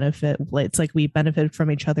all benefit. It's like we benefit from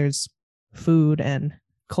each other's food and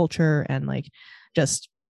culture and like just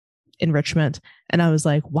enrichment. And I was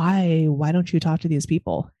like, why don't you talk to these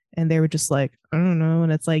people? And they were just like, I don't know.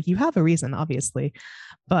 And it's like, you have a reason, obviously.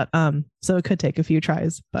 But so it could take a few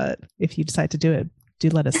tries. But if you decide to do it, do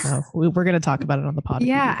let us know. We're going to talk about it on the pod.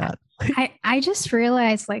 Yeah. I just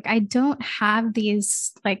realized like I don't have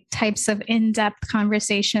these like types of in-depth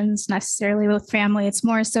conversations necessarily with family. It's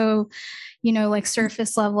more so, like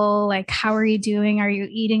surface level, like how are you doing? Are you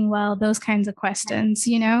eating well? Those kinds of questions,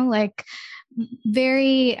 like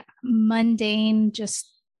very mundane,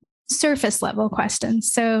 just surface level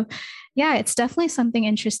questions. So yeah, it's definitely something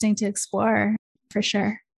interesting to explore for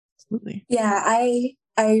sure. Absolutely. Yeah,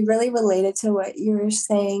 I really related to what you were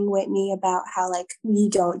saying, Whitney, about how like we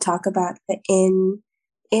don't talk about the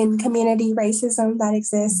in community racism that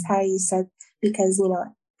exists. How you said, because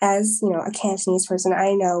as a Cantonese person,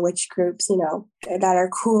 I know which groups that are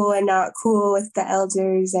cool and not cool with the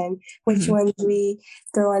elders, and which ones we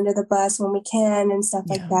throw under the bus when we can and stuff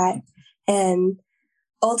like that. And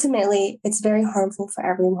ultimately, it's very harmful for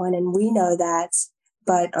everyone, and we know that.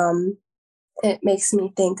 But it makes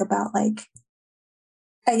me think about like,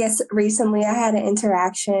 I guess recently I had an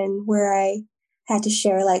interaction where I had to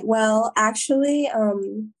share like, well, actually,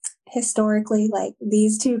 historically, like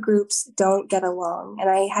these two groups don't get along.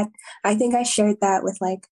 And I think I shared that with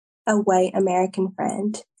like a white American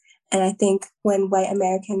friend. And I think when white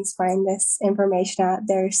Americans find this information out,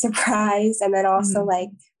 they're surprised. And then also like,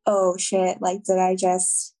 oh shit, like, did I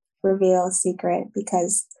just reveal a secret?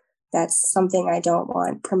 Because that's something I don't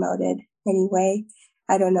want promoted anyway.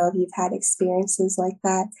 I don't know if you've had experiences like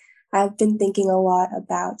that. I've been thinking a lot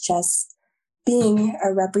about just being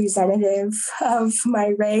a representative of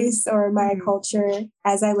my race or my culture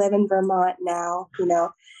as I live in Vermont now,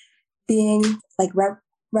 being like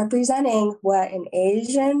representing what an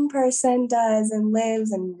Asian person does and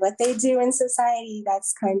lives and what they do in society.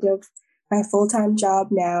 That's kind of my full-time job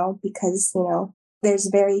now because, there's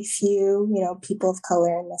very few, people of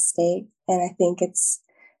color in the state. And I think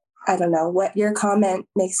I don't know, what your comment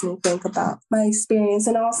makes me think about my experience.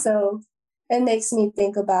 And also it makes me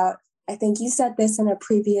think about, I think you said this in a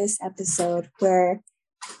previous episode where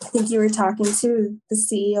I think you were talking to the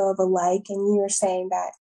CEO of Alike, and you were saying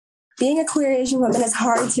that being a queer Asian woman is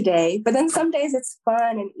hard today, but then some days it's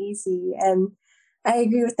fun and easy. And I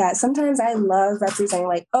agree with that. Sometimes I love representing,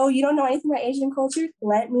 like, oh, you don't know anything about Asian culture?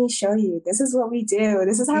 Let me show you. This is what we do.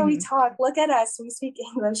 This is how we talk. Look at us. We speak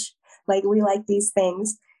English. Like, we like these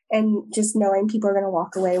things. And just knowing people are going to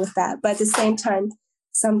walk away with that. But at the same time,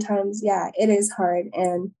 sometimes, yeah, it is hard.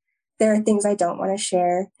 And there are things I don't want to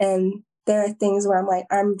share. And there are things where I'm like,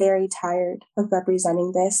 I'm very tired of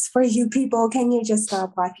representing this for you people. Can you just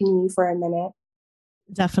stop watching me for a minute?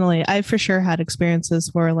 Definitely. I for sure had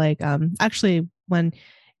experiences where like actually when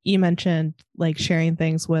you mentioned like sharing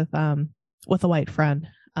things with a white friend,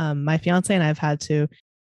 my fiance and I've had to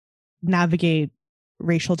navigate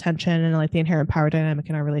racial tension and like the inherent power dynamic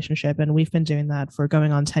in our relationship. And we've been doing that for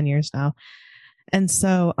going on 10 years now. And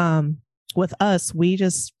so with us, we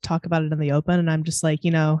just talk about it in the open. And I'm just like,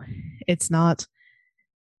 it's not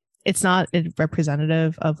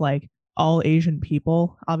representative of like all Asian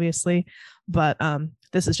people, obviously, but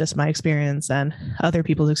this is just my experience and other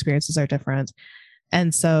people's experiences are different.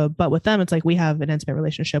 And so, but with them, it's like we have an intimate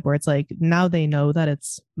relationship where it's like now they know that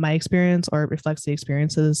it's my experience or it reflects the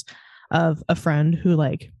experiences of a friend who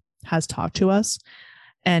like has talked to us.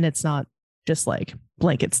 And it's not just like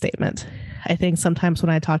blanket statement. I think sometimes when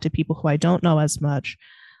I talk to people who I don't know as much,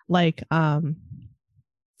 like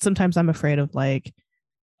sometimes I'm afraid of like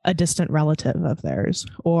a distant relative of theirs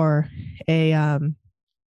or a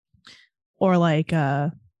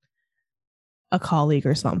colleague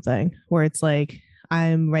or something where it's like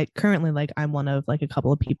currently like I'm one of like a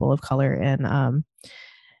couple of people of color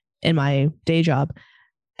in my day job.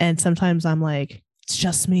 And sometimes I'm like, it's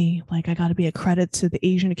just me. Like, I got to be a credit to the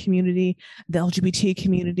Asian community, the LGBT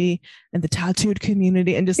community, and the tattooed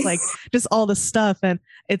community, and just all this stuff. And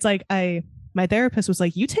it's like, my therapist was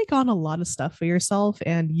like, you take on a lot of stuff for yourself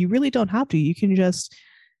and you really don't have to. You can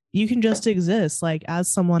just exist like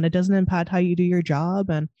as someone. It doesn't impact how you do your job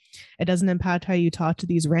and it doesn't impact how you talk to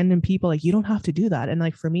these random people. Like, you don't have to do that. And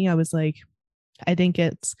like, for me, I was like, I think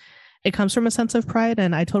it comes from a sense of pride.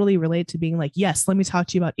 And I totally relate to being like, yes, let me talk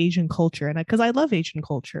to you about Asian culture. And because I love Asian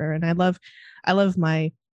culture and I love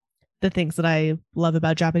the things that I love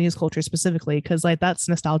about Japanese culture specifically, because like that's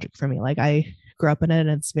nostalgic for me. Like I grew up in it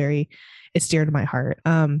and it's dear to my heart.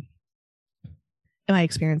 In my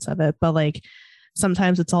experience of it. But like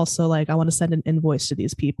sometimes it's also like I want to send an invoice to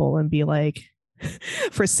these people and be like,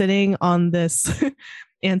 for sitting on this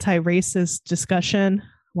anti-racist discussion,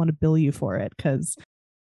 I want to bill you for it because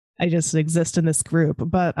I just exist in this group.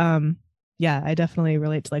 But yeah, I definitely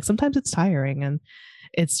relate to like sometimes it's tiring and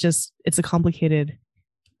it's a complicated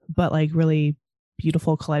but like really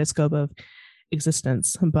beautiful kaleidoscope of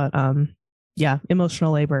existence. But yeah,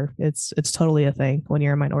 emotional labor, it's totally a thing when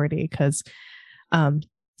you're a minority because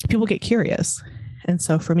people get curious. And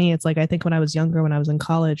so for me, it's like I think when I was younger, when I was in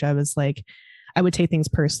college, I was like, I would take things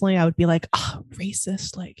personally. I would be like, oh,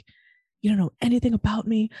 racist, like you don't know anything about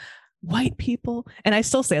me, white people. And I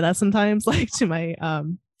still say that sometimes like to my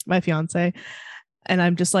my fiance, and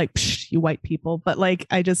I'm just like, you white people. But like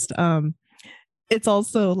I just it's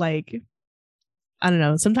also like, I don't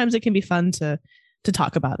know, sometimes it can be fun to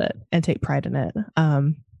talk about it and take pride in it.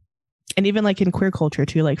 And even like in queer culture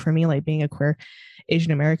too, like for me, like being a queer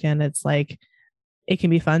Asian American, it's like it can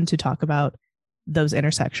be fun to talk about those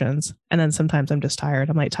intersections. And then sometimes I'm just tired.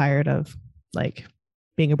 I'm like tired of like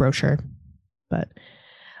being a brochure. But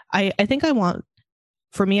I think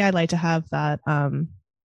for me, I like to have that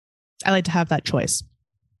choice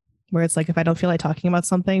where it's like if I don't feel like talking about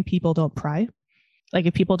something, people don't pry. Like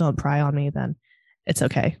if people don't pry on me, then it's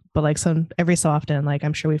okay. But like every so often, like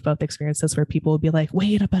I'm sure we've both experienced this where people will be like,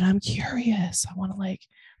 wait, but I'm curious. I want to like,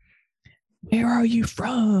 where are you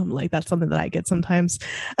from? Like that's something that I get sometimes.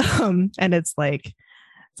 And it's like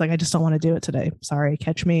I just don't want to do it today. Sorry,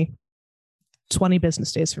 catch me 20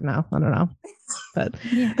 business days from now. I don't know. But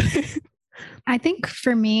yeah. I think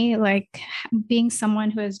for me, like being someone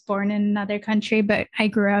who was born in another country, but I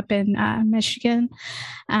grew up in Michigan,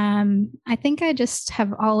 I think I just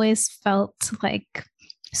have always felt like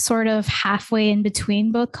sort of halfway in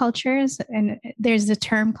between both cultures. And there's a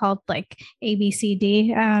term called like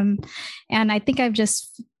ABCD. And I think I've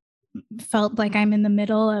just felt like I'm in the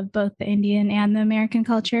middle of both the Indian and the American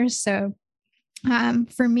cultures. So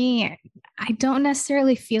for me, I don't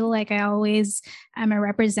necessarily feel like I always am a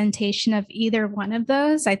representation of either one of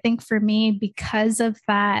those. I think for me, because of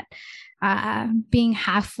that being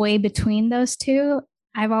halfway between those two.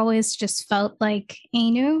 I've always just felt like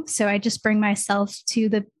Anu, so I just bring myself to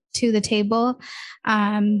the table,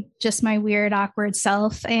 just my weird, awkward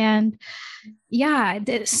self. And yeah,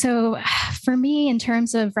 so for me, in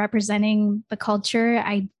terms of representing the culture,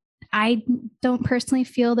 I don't personally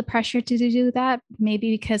feel the pressure to do that.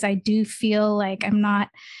 Maybe because I do feel like I'm not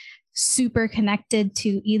super connected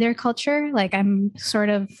to either culture. Like I'm sort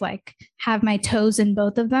of like have my toes in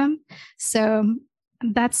both of them. So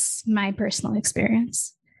that's my personal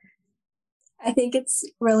experience. I think it's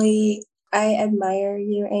really, I admire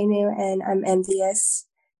you, Anu, and I'm envious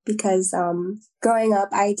because growing up,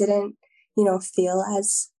 I didn't, feel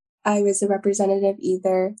as I was a representative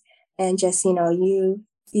either. And just,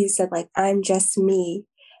 you said like, I'm just me.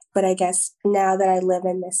 But I guess now that I live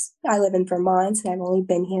in Vermont and I've only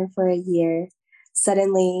been here for a year,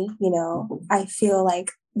 suddenly, I feel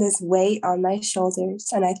like this weight on my shoulders.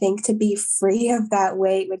 And I think to be free of that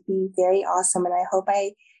weight would be very awesome. And I hope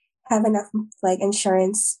I have enough like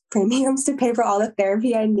insurance premiums to pay for all the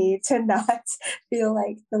therapy I need to not feel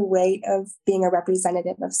like the weight of being a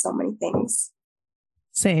representative of so many things.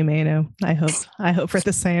 Same, Anu. I hope for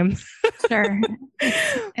the same. Sure.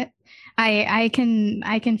 I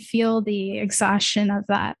can feel the exhaustion of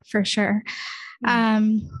that for sure.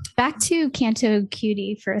 Back to Canto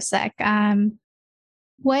Cutie for a sec.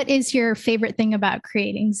 What is your favorite thing about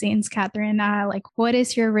creating zines, Catherine? Like, what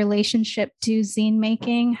is your relationship to zine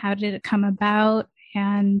making? How did it come about?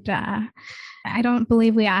 And I don't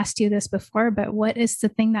believe we asked you this before, but what is the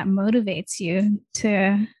thing that motivates you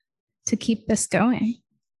to keep this going?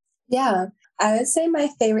 Yeah, I would say my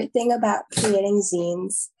favorite thing about creating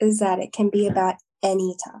zines is that it can be about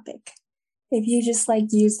any topic. If you just like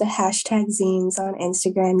use the hashtag zines on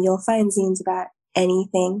Instagram, you'll find zines about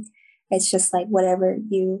anything. It's just like whatever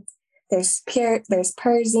there's per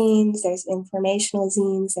zines, there's informational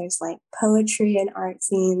zines, there's like poetry and art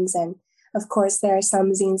zines. And of course, there are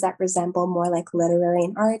some zines that resemble more like literary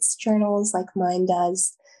and arts journals like mine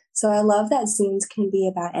does. So I love that zines can be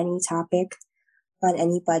about any topic on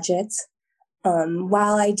any budget.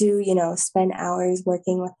 While I do, spend hours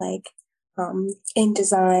working with like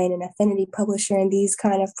InDesign and Affinity Publisher and these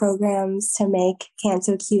kind of programs to make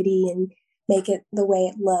Canto Cutie and make it the way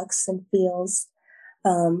it looks and feels.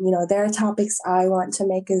 There are topics I want to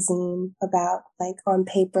make a zine about, like on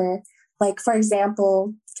paper. Like, for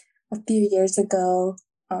example, a few years ago,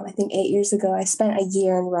 I think 8 years ago, I spent a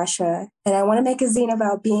year in Russia, and I want to make a zine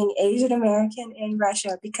about being Asian American in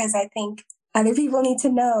Russia because I think other people need to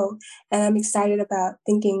know. And I'm excited about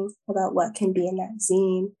thinking about what can be in that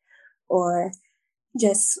zine, or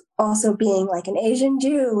just also being like an Asian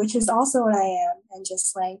Jew, which is also what I am. And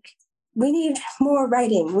just like, we need more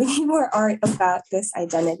writing. We need more art about this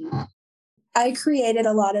identity. I created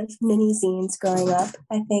a lot of mini zines growing up.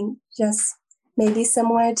 I think just maybe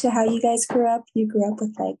similar to how you guys grew up. You grew up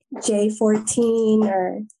with like J14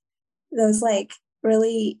 or those like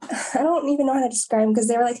really, I don't even know how to describe them because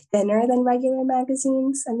they were like thinner than regular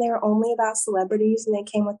magazines and they were only about celebrities and they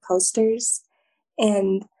came with posters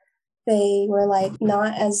and they were like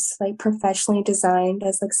not as like professionally designed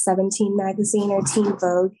as like 17 magazine or Teen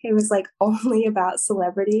Vogue. It was like only about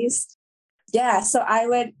celebrities. Yeah, so I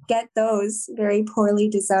would get those very poorly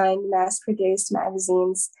designed, mass-produced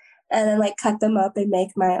magazines and then like cut them up and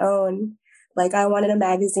make my own. Like I wanted a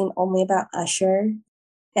magazine only about Usher.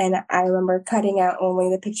 And I remember cutting out only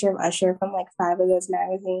the picture of Usher from like 5 of those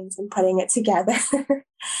magazines and putting it together.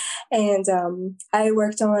 And I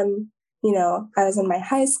worked on, I was in my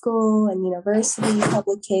high school and university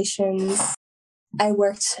publications. I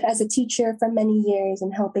worked as a teacher for many years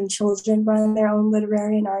and helping children run their own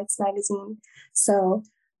literary and arts magazine. So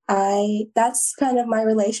that's kind of my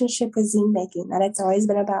relationship with zine making, that it's always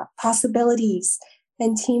been about possibilities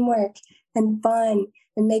and teamwork and fun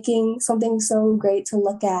and making something so great to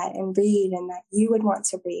look at and read and that you would want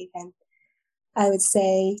to read. And I would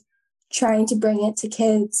say trying to bring it to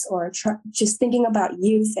kids or just thinking about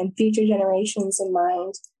youth and future generations in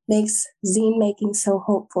mind makes zine making so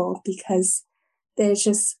hopeful because there's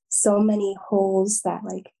just so many holes that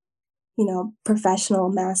like, professional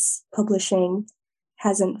mass publishing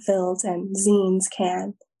hasn't filled and zines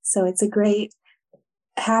can. So it's a great,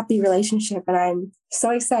 happy relationship. And I'm so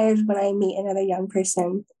excited when I meet another young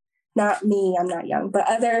person. Not me, I'm not young, but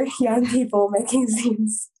other young people making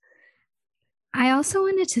zines. I also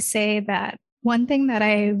wanted to say that one thing that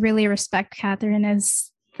I really respect, Catherine,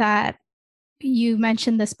 is that you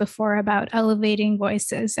mentioned this before about elevating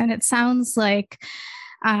voices. And it sounds like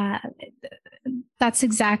that's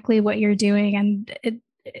exactly what you're doing. And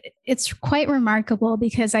it's quite remarkable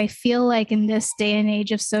because I feel like in this day and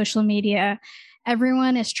age of social media,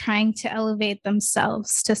 everyone is trying to elevate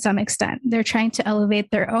themselves to some extent. They're trying to elevate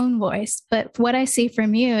their own voice. But what I see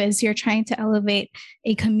from you is you're trying to elevate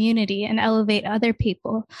a community and elevate other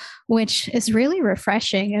people, which is really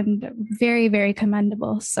refreshing and very, very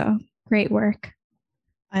commendable. So great work.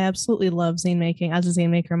 I absolutely love zine making. As a zine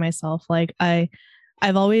maker myself, like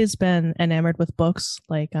I've always been enamored with books.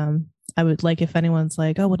 Like I would like, if anyone's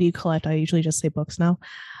like, oh, what do you collect? I usually just say books now.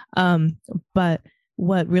 But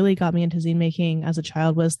what really got me into zine making as a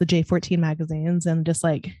child was the J14 magazines, and just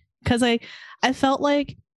like, because I felt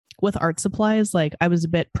like with art supplies, like I was a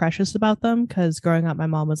bit precious about them, because growing up my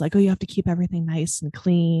mom was like, oh, you have to keep everything nice and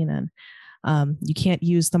clean, and you can't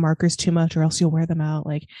use the markers too much or else you'll wear them out.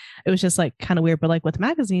 Like it was just like kind of weird. But like with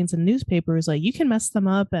magazines and newspapers, like you can mess them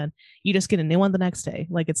up and you just get a new one the next day.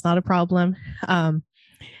 Like it's not a problem.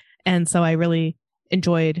 And so I really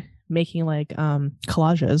enjoyed making like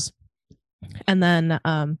collages. And then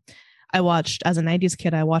I watched, as a 90s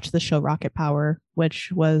kid, I watched the show Rocket Power,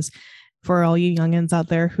 which was, for all you youngins out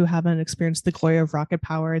there who haven't experienced the glory of Rocket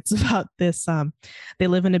Power, it's about this, they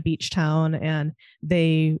live in a beach town, and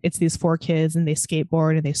it's these 4 kids, and they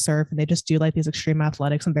skateboard and they surf and they just do like these extreme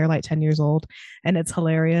athletics, and they're like 10 years old, and it's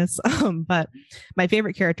hilarious. But my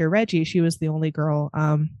favorite character, Reggie, she was the only girl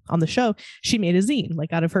on the show. She made a zine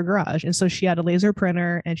like out of her garage. And so she had a laser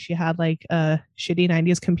printer, and she had like a shitty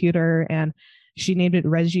 90s computer, and she named it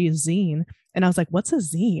Reggie's Zine. And I was like, what's a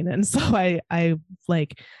zine? And so I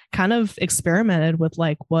like kind of experimented with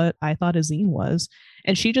like what I thought a zine was.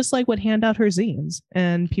 And she just like would hand out her zines,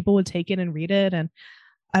 and people would take it and read it. And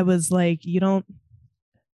I was like, from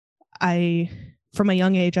a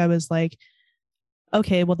young age, I was like,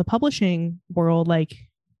 okay, well, the publishing world like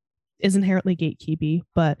is inherently gatekeepy,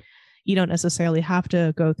 but you don't necessarily have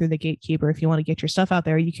to go through the gatekeeper if you want to get your stuff out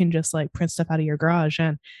there. You can just like print stuff out of your garage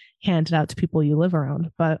and hand it out to people you live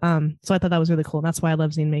around. But so I thought that was really cool. And that's why I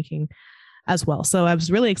love zine making as well. So I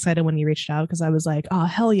was really excited when you reached out, because I was like, oh,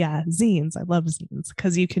 hell yeah, zines. I love zines,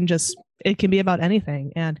 because it can be about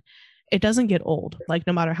anything, and it doesn't get old. Like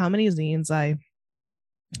no matter how many zines I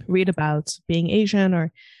read about being Asian,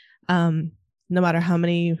 or no matter how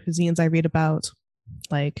many zines I read about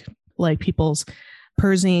like people's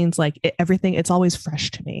Perzines, like everything, it's always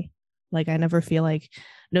fresh to me. Like I never feel like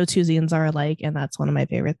no 2 zines are alike, and that's one of my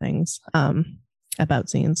favorite things about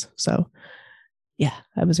zines. So yeah,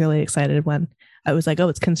 I was really excited when I was like,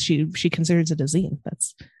 oh, she considers it a zine.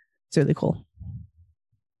 It's really cool.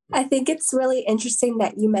 I think it's really interesting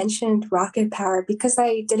that you mentioned Rocket Power, because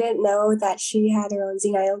I didn't know that she had her own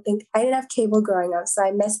zine. I didn't have cable growing up, so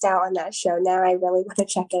I missed out on that show. Now I really want to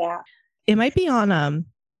check it out. It might be on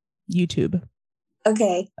YouTube.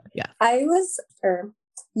 Okay. Yeah.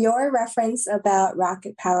 Your reference about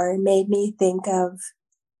Rocket Power made me think of,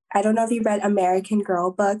 I don't know if you read American Girl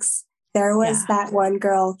books. There was that one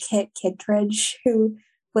girl, Kit Kittredge, who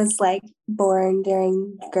was like born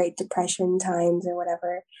during Great Depression times or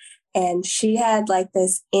whatever. And she had like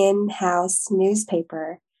this in-house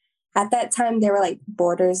newspaper. At that time, there were like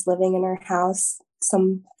boarders living in her house,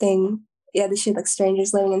 something. Yeah, she had like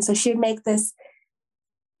strangers living. And so she would make this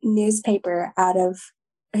newspaper out of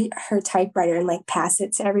her typewriter and like pass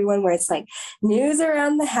it to everyone, where it's like news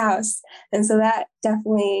around the house. And so that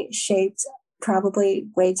definitely shaped probably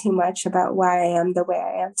way too much about why I am the way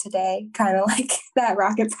I am today. Kind of like that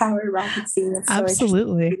Rocket Power, Rocket Scene.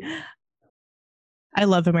 Absolutely. I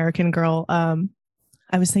love American Girl.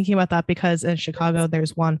 I was thinking about that because in Chicago,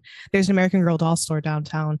 there's an American Girl doll store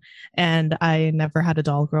downtown, and I never had a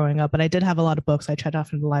doll growing up, but I did have a lot of books I checked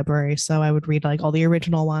off in the library. So I would read like all the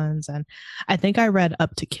original ones, and I think I read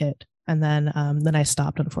up to Kit, and then I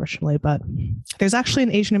stopped, unfortunately. But there's actually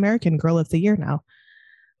an Asian American Girl of the Year now,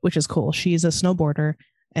 which is cool. She's a snowboarder,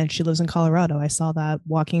 and she lives in Colorado. I saw that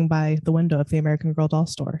walking by the window of the American Girl doll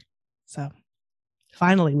store. So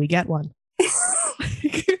finally, we get one.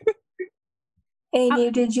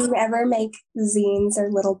 Amy, did you ever make zines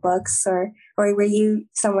or little books, or were you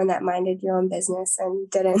someone that minded your own business and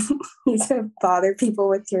didn't need to bother people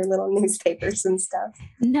with your little newspapers and stuff?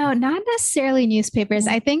 No, not necessarily newspapers.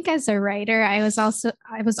 I think as a writer, I was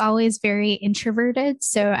always very introverted.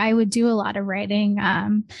 So I would do a lot of writing.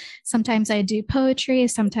 Sometimes I do poetry.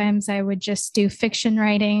 Sometimes I would just do fiction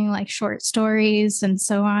writing, like short stories and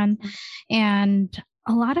so on. And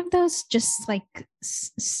a lot of those just like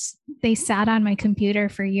they sat on my computer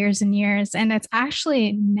for years and years, and it's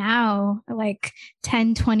actually now like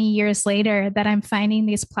 10-20 years later that I'm finding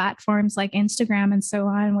these platforms like Instagram and so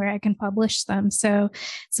on where I can publish them. So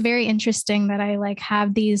it's very interesting that I like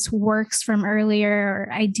have these works from earlier or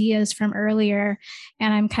ideas from earlier,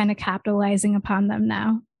 and I'm kind of capitalizing upon them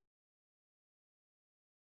now.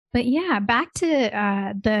 But yeah, back to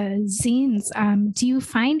the zines. Do you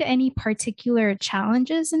find any particular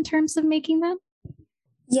challenges in terms of making them?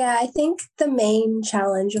 Yeah, I think the main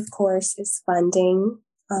challenge, of course, is funding.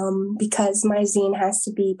 Because my zine has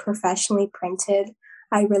to be professionally printed,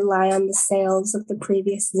 I rely on the sales of the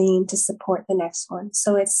previous zine to support the next one.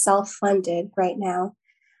 So it's self-funded right now.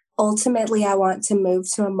 Ultimately, I want to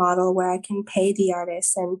move to a model where I can pay the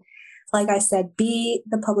artists and, like I said, be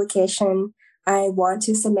the publication I want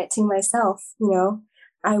to submit to myself.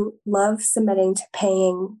 I love submitting to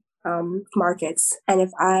paying markets. And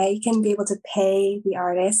if I can be able to pay the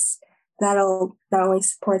artists, that'll not only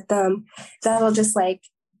support them, that'll just like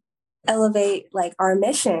elevate like our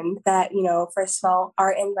mission that, first of all,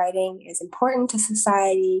 art and writing is important to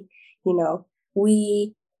society.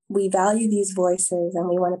 We value these voices and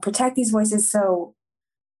we want to protect these voices. So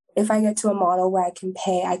if I get to a model where I can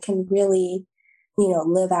pay, I can really,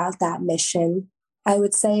 live out that mission. I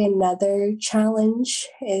would say another challenge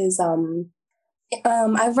is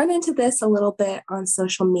I've run into this a little bit on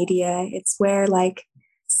social media. It's where like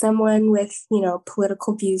someone with,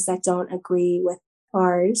 political views that don't agree with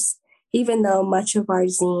ours, even though much of our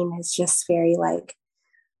zine is just very like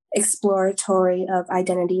exploratory of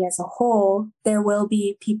identity as a whole, there will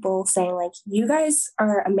be people saying like, you guys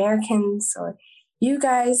are Americans, or you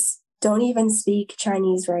guys don't even speak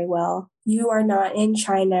Chinese very well. You are not in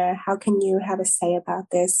China. How can you have a say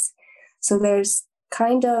about this? So there's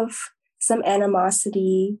kind of some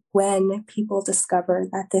animosity when people discover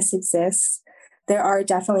that this exists. There are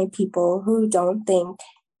definitely people who don't think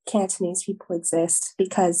Cantonese people exist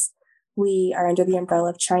because we are under the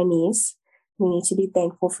umbrella of Chinese. We need to be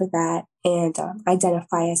thankful for that and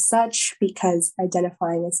identify as such, because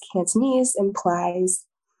identifying as Cantonese implies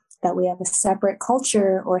that we have a separate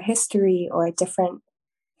culture or history or a different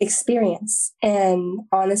experience. And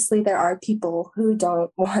honestly, there are people who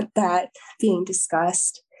don't want that being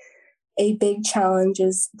discussed. A big challenge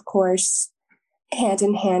is, of course, hand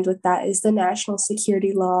in hand with that is the national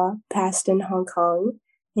security law passed in Hong Kong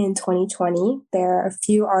in 2020. There are a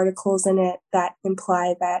few articles in it that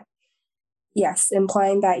implying that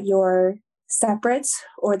you're separate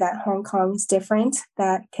or that Hong Kong is different,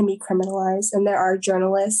 that can be criminalized. And there are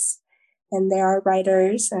journalists and there are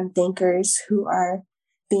writers and thinkers who are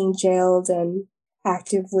being jailed and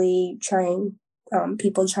actively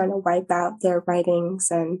people trying to wipe out their writings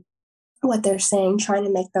and what they're saying, trying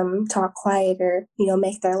to make them talk quieter,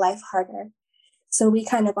 make their life harder. So we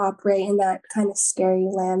kind of operate in that kind of scary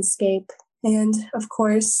landscape. And of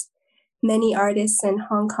course, many artists in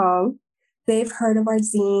Hong Kong, they've heard of our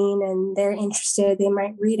zine and they're interested, they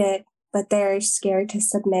might read it, but they're scared to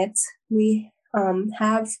submit. We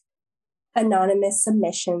have anonymous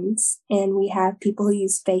submissions and we have people who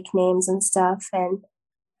use fake names and stuff. And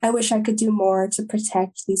I wish I could do more to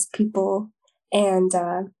protect these people. And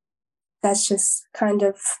that's just kind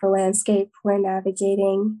of the landscape we're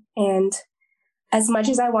navigating. And as much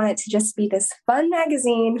as I want it to just be this fun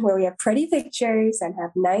magazine where we have pretty pictures and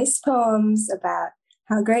have nice poems about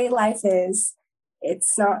how great life is,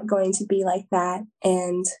 it's not going to be like that.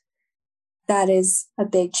 And that is a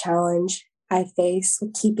big challenge I face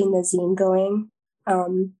with keeping the zine going.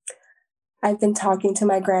 I've been talking to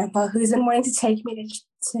my grandpa, who's been wanting to take me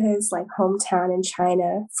to his like hometown in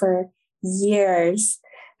China for years.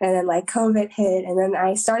 And then like COVID hit, and then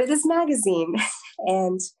I started this magazine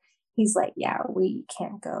and he's like, yeah, we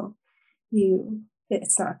can't go.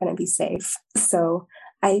 It's not going to be safe. So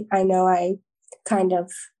I know I kind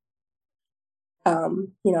of,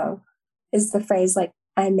 is the phrase like,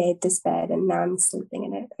 I made this bed and now I'm sleeping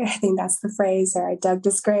in it. I think that's the phrase, or I dug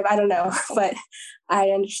this grave. I don't know, but I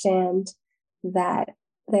understand that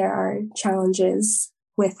there are challenges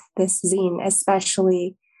with this zine,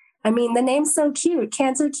 especially. I mean, the name's so cute,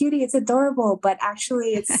 Canto Cutie. It's adorable, but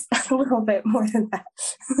actually it's a little bit more than that.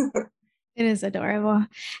 It is adorable.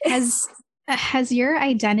 Has your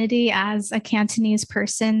identity as a Cantonese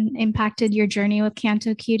person impacted your journey with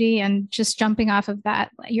Canto Cutie? And just jumping off of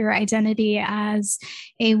that, your identity as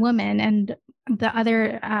a woman and the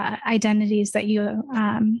other identities that you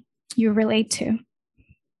relate to?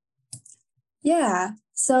 Yeah.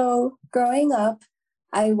 So growing up,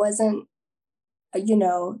 I wasn't,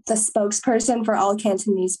 the spokesperson for all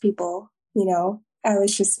Cantonese people. I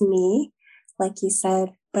was just me. like you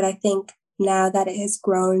said. But I think now that it has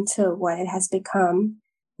grown to what it has become,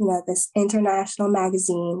 this international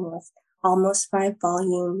magazine with almost 5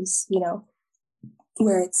 volumes,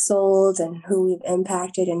 where it's sold and who we've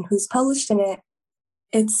impacted and who's published in it,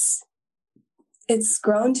 it's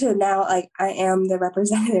grown to now, like, I am the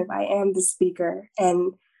representative, I am the speaker,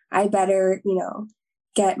 and I better,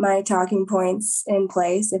 get my talking points in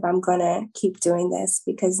place if I'm going to keep doing this,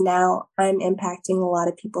 because now I'm impacting a lot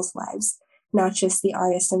of people's lives, not just the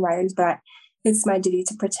artists and writers, but it's my duty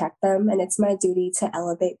to protect them, and it's my duty to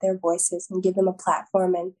elevate their voices and give them a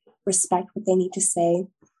platform and respect what they need to say.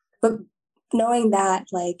 But knowing that,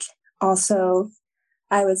 like, also,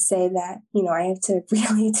 I would say that, I have to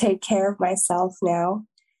really take care of myself now,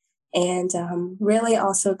 and really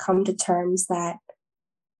also come to terms that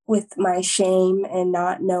with my shame and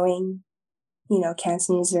not knowing,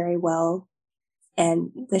 Cantonese very well,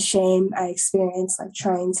 and the shame I experienced, like,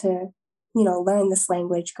 trying to, learn this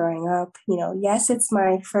language growing up. Yes, it's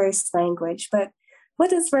my first language, but what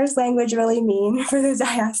does first language really mean for the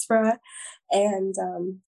diaspora? And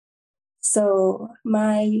so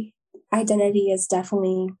my identity has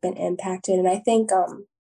definitely been impacted. And I think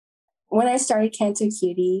when I started Canto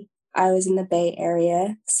Cutie, I was in the Bay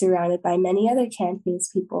Area, surrounded by many other Cantonese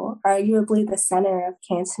people, arguably the center of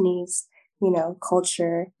Cantonese,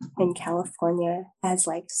 culture in California, as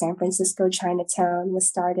like San Francisco Chinatown was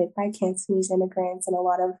started by Cantonese immigrants, and a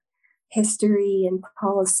lot of history and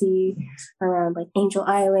policy around like Angel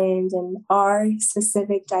Island and our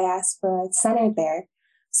specific diaspora centered there.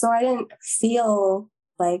 So I didn't feel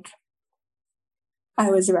like I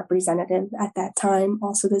was a representative at that time.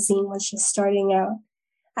 Also, the zine was just starting out.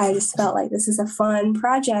 I just felt like this is a fun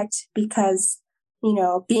project because,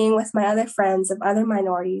 being with my other friends of other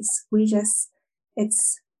minorities,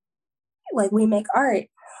 it's like we make art,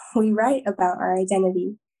 we write about our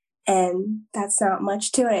identity, and that's not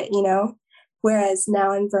much to it, Whereas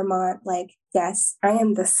now in Vermont, like, yes, I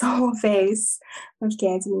am the sole face of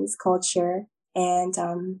Cantonese culture, and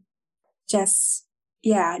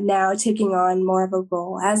now taking on more of a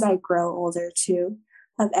role as I grow older too,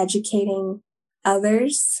 of educating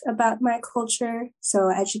others about my culture. So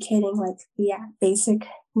educating like the basic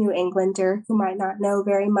New Englander who might not know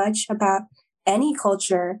very much about any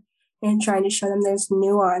culture, and trying to show them there's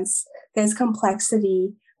nuance, there's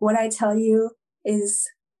complexity. What I tell you is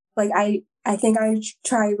like, I think I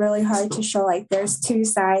try really hard to show like there's two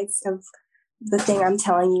sides of the thing I'm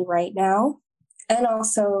telling you right now. And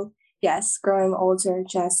also, yes, growing older,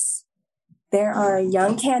 just there are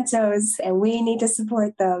young cantos and we need to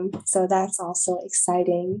support them. So that's also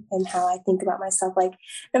exciting. And how I think about myself, like,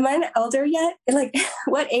 am I an elder yet? Like,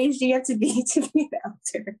 what age do you have to be an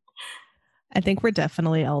elder? I think we're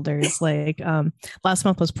definitely elders. Like last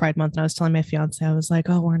month was Pride Month, and I was telling my fiance, I was like,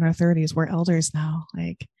 oh, we're in our 30s. We're elders now.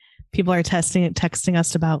 Like, people are texting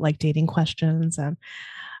us about like dating questions. And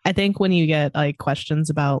I think when you get like questions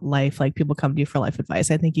about life, like people come to you for life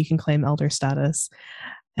advice, I think you can claim elder status.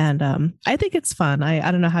 And I think it's fun.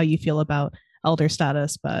 I don't know how you feel about elder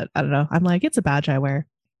status, but I don't know. I'm like, it's a badge I wear.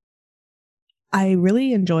 I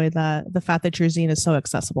really enjoy the fact that your zine is so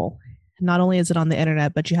accessible. Not only is it on the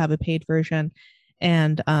internet, but you have a paid version,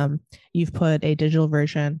 and you've put a digital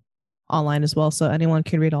version online as well, so anyone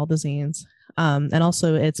can read all the zines. And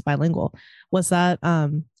also it's bilingual. Was that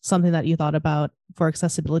something that you thought about for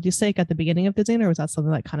accessibility's sake at the beginning of the zine, or was that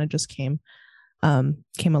something that kind of just came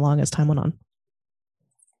along as time went on?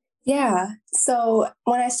 Yeah. So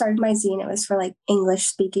when I started my zine, it was for like English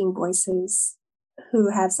speaking voices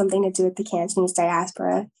who have something to do with the Cantonese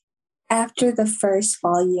diaspora. After the first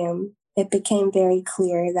volume, it became very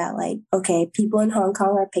clear that, like, okay, people in Hong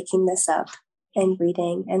Kong are picking this up and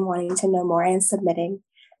reading and wanting to know more and submitting.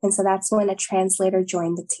 And so that's when a translator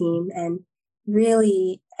joined the team and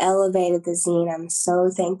really elevated the zine. I'm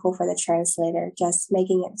so thankful for the translator, just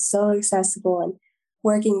making it so accessible and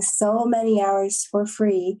working so many hours for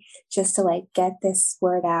free just to like get this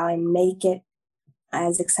word out and make it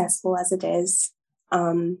as accessible as it is.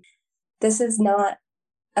 This is not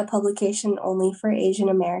a publication only for Asian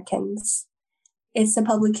Americans. It's a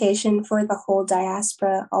publication for the whole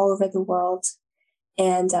diaspora all over the world.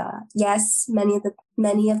 And yes, many of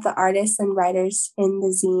the artists and writers in the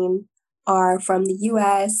zine are from the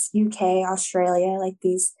US, UK, Australia, like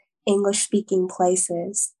these English-speaking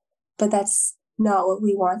places. But that's not what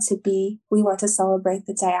we want to be. We want to celebrate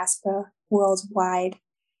the diaspora worldwide.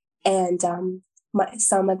 And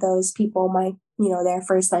some of those people might, their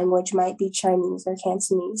first language might be Chinese or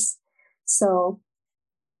Cantonese. So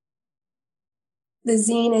the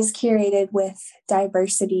zine is curated with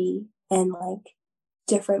diversity and like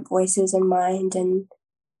different voices in mind. And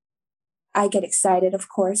I get excited, of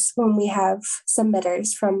course, when we have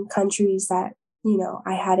submitters from countries that,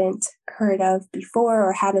 I hadn't heard of before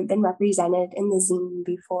or haven't been represented in the zine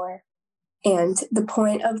before. And the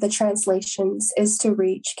point of the translations is to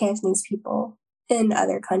reach Cantonese people in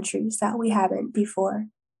other countries that we haven't before.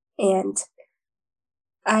 And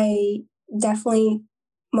I definitely,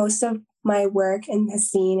 most of my work in the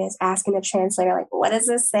zine is asking the translator, like, what does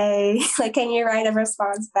this say? Like, can you write a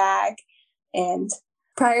response back? And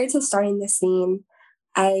prior to starting the zine,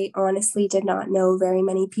 I honestly did not know very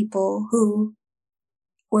many people who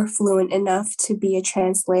were fluent enough to be a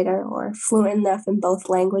translator or fluent enough in both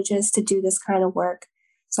languages to do this kind of work.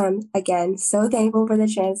 So I'm, again, so thankful for the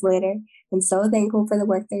translator and so thankful for the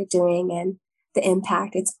work they're doing and the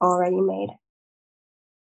impact it's already made.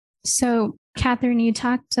 So, Catherine, you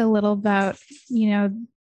talked a little about, the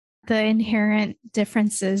inherent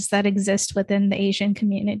differences that exist within the Asian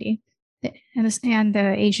community and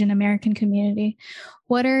the Asian American community.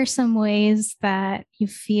 What are some ways that you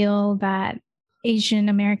feel that Asian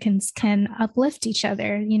Americans can uplift each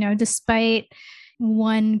other, despite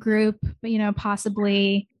one group,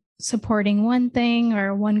 possibly supporting one thing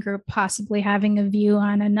or one group possibly having a view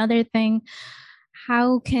on another thing?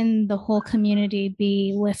 How can the whole community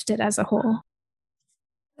be lifted as a whole?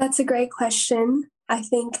 That's a great question. I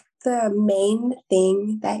think the main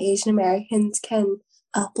thing that Asian Americans can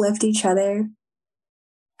uplift each other,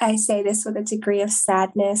 I say this with a degree of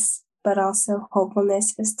sadness, but also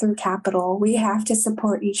hopefulness, is through capital. We have to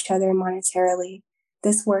support each other monetarily.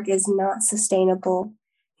 This work is not sustainable,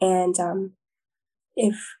 and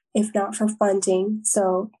if not for funding,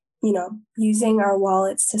 so using our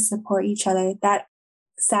wallets to support each other, that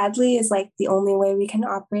sadly is like the only way we can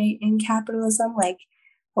operate in capitalism.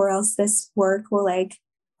 Or else this work will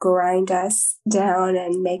grind us down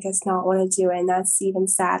and make us not want to do it. And that's even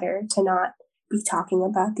sadder to not be talking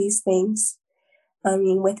about these things. I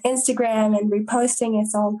mean, with Instagram and reposting,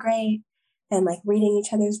 it's all great. And reading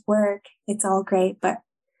each other's work, it's all great. But,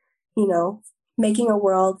 making a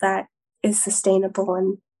world that is sustainable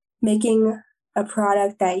and making a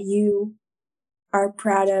product that you are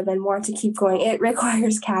proud of and want to keep going, it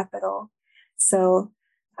requires capital. So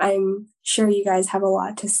I'm sure you guys have a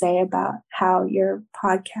lot to say about how your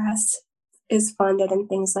podcast is funded and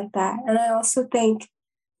things like that. And I also think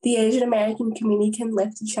the Asian American community can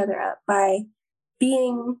lift each other up by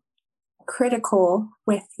being critical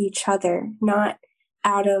with each other, not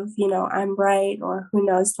out of, I'm right or who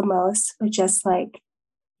knows the most, but just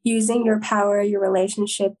using your power, your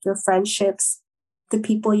relationship, your friendships, the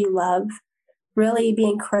people you love, really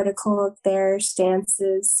being critical of their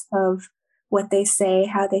stances, of what they say,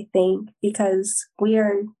 how they think, because we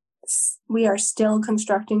are still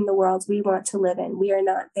constructing the worlds we want to live in. We are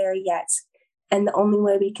not there yet. And the only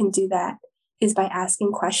way we can do that is by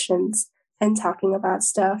asking questions and talking about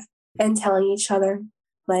stuff and telling each other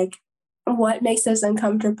what makes us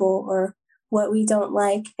uncomfortable or what we don't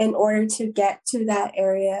like in order to get to that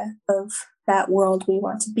area of that world we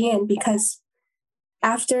want to be in. Because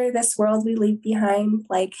after this world we leave behind,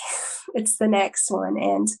 it's the next one.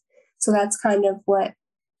 And so that's kind of what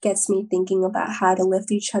gets me thinking about how to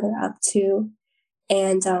lift each other up too.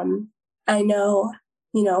 And I know,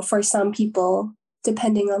 for some people,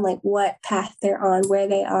 depending on what path they're on, where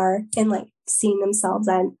they are, and seeing themselves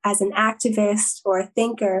as an activist or a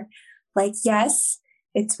thinker, yes,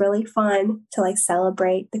 it's really fun to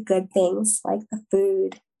celebrate the good things like the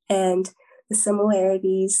food and the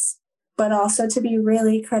similarities, but also to be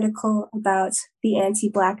really critical about the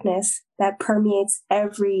anti-Blackness that permeates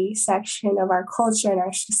every section of our culture and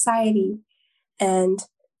our society, and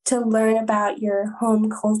to learn about your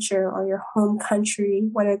home culture or your home country,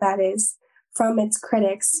 whether that is from its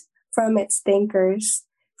critics, from its thinkers,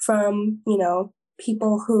 from,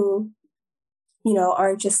 people who,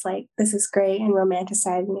 aren't just this is great and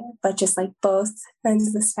romanticizing it, but just both ends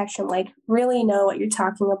of the spectrum, really know what you're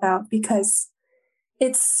talking about, because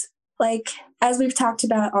it's as we've talked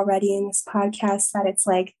about already in this podcast, that it's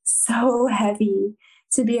so heavy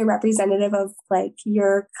to be a representative of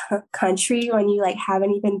your country when you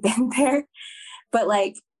haven't even been there. But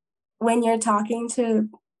when you're talking to,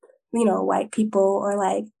 white people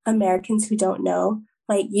or Americans who don't know,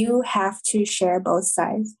 you have to share both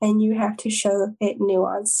sides and you have to show it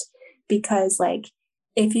nuanced, because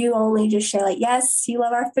if you only just share yes, you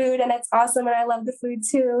love our food and it's awesome and I love the food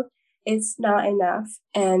too, it's not enough.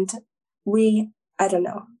 And I don't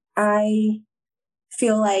know, I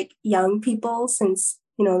feel young people, since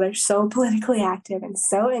they're so politically active and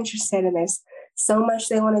so interested and there's so much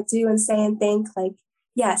they want to do and say and think,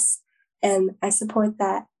 yes, and I support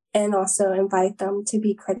that, and also invite them to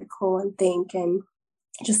be critical and think and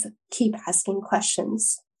just keep asking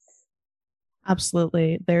questions.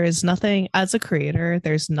 Absolutely. There is nothing, as a creator,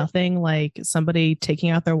 there's nothing like somebody taking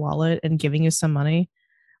out their wallet and giving you some money,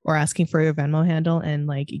 or asking for your Venmo handle and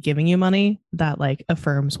like giving you money that like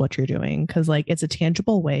affirms what you're doing. Cause like it's a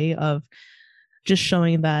tangible way of just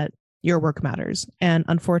showing that your work matters. And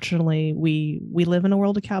unfortunately, we live in a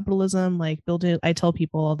world of capitalism. Like building, I tell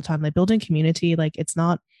people all the time, like building community, like it's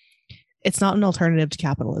not an alternative to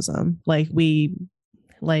capitalism. We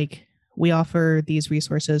offer these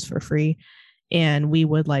resources for free, and we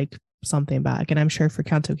would like something back. And I'm sure for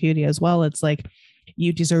Kanto Cutie as well, it's like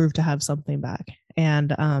you deserve to have something back.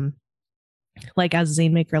 And like as a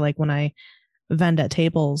zine maker, like when I vend at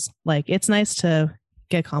tables, like it's nice to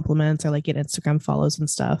get compliments or like get Instagram follows and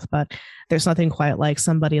stuff, but there's nothing quite like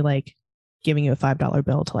somebody like giving you a $5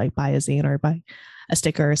 bill to like buy a zine or buy a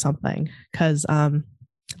sticker or something, because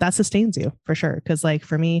that sustains you for sure. Because like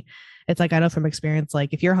for me, it's like I know from experience,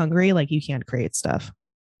 like if you're hungry, like you can't create stuff.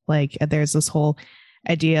 Like there's this whole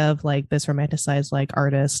idea of like this romanticized like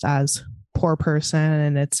artist as poor person,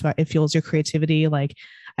 and it fuels your creativity. Like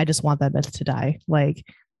I just want that myth to die. Like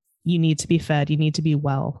you need to be fed, you need to be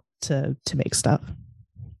well to make stuff.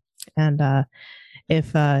 And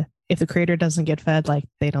if the creator doesn't get fed, like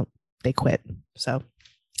they quit. So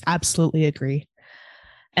absolutely agree.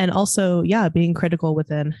 And also, yeah, being critical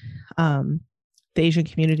within the Asian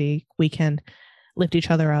community, we can lift each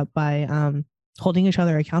other up by holding each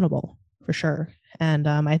other accountable for sure. And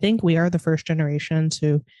I think we are the first generation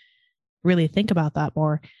to really think about that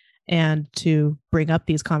more, and to bring up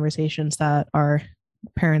these conversations that our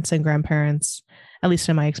parents and grandparents, at least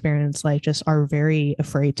in my experience, like just are very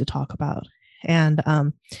afraid to talk about. And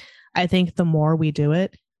I think the more we do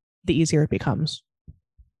it, the easier it becomes.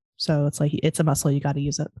 So it's like it's a muscle, you got to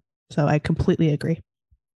use it. So I completely agree.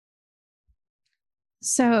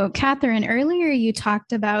 So, Catherine, earlier you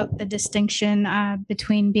talked about the distinction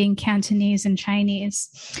between being Cantonese and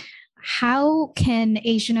Chinese. How can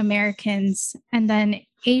Asian Americans and then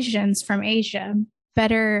Asians from Asia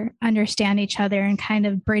better understand each other and kind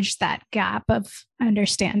of bridge that gap of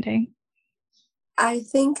understanding? I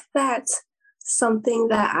think that something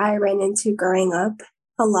that I ran into growing up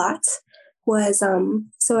a lot was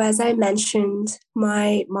so as I mentioned,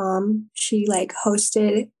 my mom, she like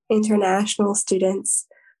hosted international students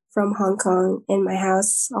from Hong Kong in my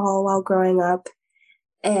house all while growing up.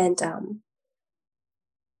 And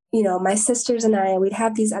my sisters and I, we'd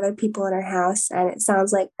have these other people in our house, and it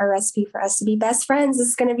sounds like a recipe for us to be best friends. This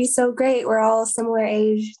is going to be so great. We're all similar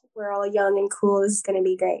age. We're all young and cool. This is going to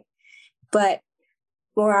be great. But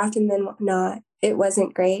more often than not, it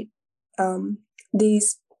wasn't great. I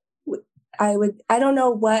don't know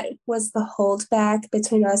what was the holdback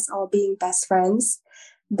between us all being best friends,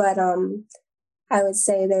 but I would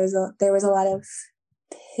say there was a lot of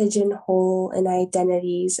pigeonhole in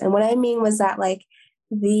identities. And what I mean was that like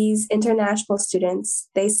these international students,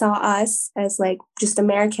 they saw us as like just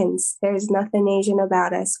Americans. There's nothing Asian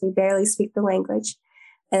about us. We barely speak the language.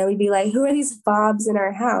 And we'd be like, who are these fobs in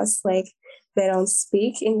our house? Like they don't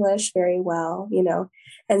speak English very well,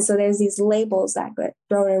 And so there's these labels that get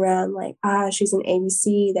thrown around like, she's an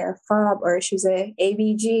ABC, they're a fob, or she's a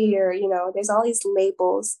ABG, or, there's all these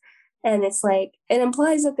labels. And it's like, it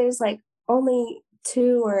implies that there's like only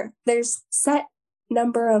two, or there's set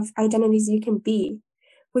number of identities you can be,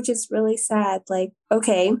 which is really sad. Like,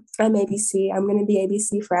 okay, I'm ABC, I'm going to be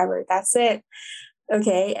ABC forever. That's it.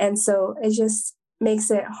 Okay. And so it just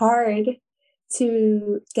makes it hard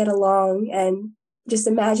to get along. And just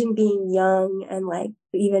imagine being young and like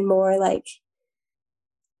even more like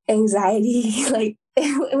anxiety. Like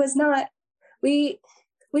it was not, we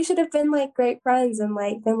should have been like great friends and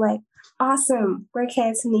like been like, awesome, we're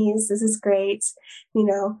Cantonese, this is great,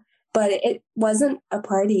 but it wasn't a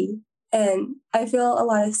party. And I feel a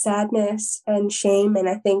lot of sadness and shame. And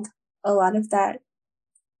I think a lot of that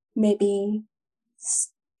maybe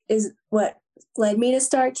is what led me to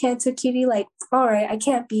start Kanto Cutie. Like, all right, I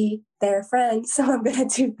can't be their friend, so I'm going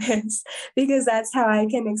to do this because that's how I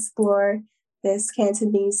can explore this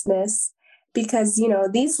Cantonese-ness. Because,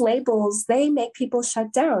 these labels, they make people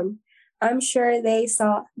shut down. I'm sure they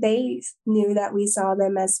knew that we saw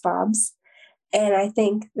them as fobs. And I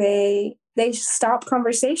think they stopped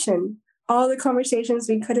conversation. All the conversations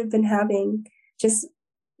we could have been having just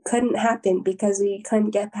couldn't happen because we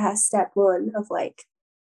couldn't get past step one of like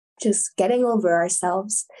just getting over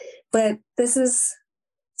ourselves. But this is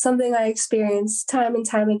something I experienced time and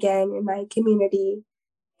time again in my community.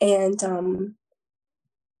 And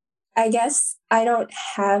I guess I don't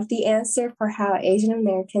have the answer for how Asian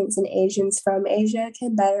Americans and Asians from Asia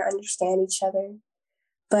can better understand each other.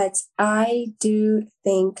 But I do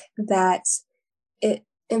think that it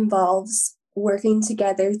involves working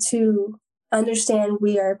together to understand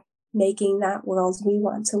we are making that world we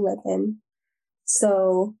want to live in.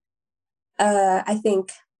 So I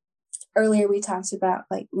think earlier we talked about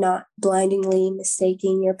like not blindingly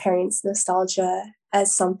mistaking your parents' nostalgia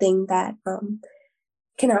as something that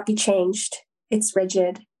cannot be changed. It's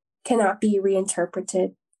rigid, cannot be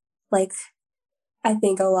reinterpreted. Like, I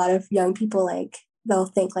think a lot of young people, like, they'll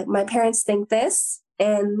think like, my parents think this,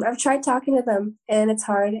 and I've tried talking to them and it's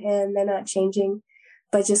hard and they're not changing.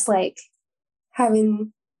 But just like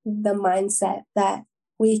having the mindset that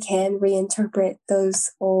we can reinterpret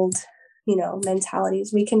those old,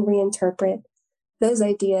 mentalities. We can reinterpret those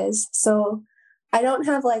ideas. So I don't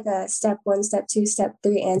have like a step 1, step 2, step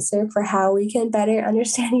 3 answer for how we can better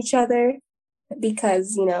understand each other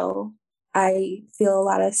because, I feel a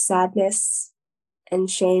lot of sadness and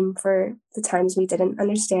shame for the times we didn't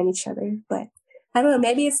understand each other. But I don't know,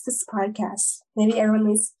 maybe it's this podcast. Maybe everyone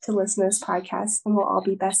needs to listen to this podcast and we'll all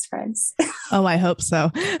be best friends. Oh, I hope so.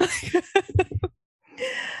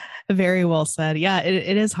 Very well said. Yeah,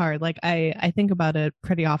 it is hard. Like I think about it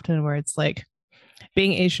pretty often where it's like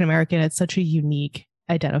being Asian American, it's such a unique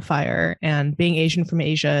identifier. And being Asian from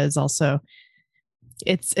Asia is also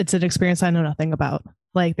it's an experience I know nothing about.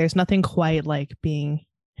 Like there's nothing quite like being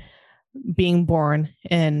born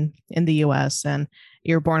in the US and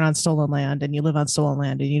you're born on stolen land and you live on stolen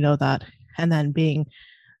land and you know that. And then being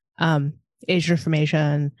Asian from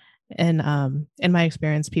Asia and in my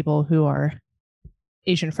experience, people who are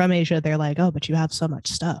Asian from Asia, they're like, oh, but you have so much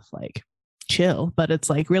stuff, like chill. But it's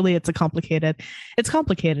like, really, it's complicated.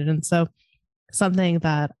 And so something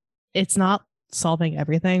that it's not solving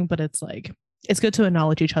everything, but it's like, it's good to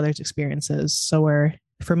acknowledge each other's experiences. So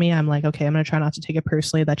for me, I'm like, okay, I'm going to try not to take it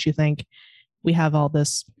personally that you think we have all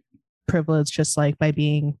this privilege just like by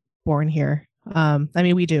being born here. I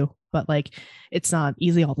mean, we do, but like, it's not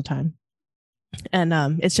easy all the time. And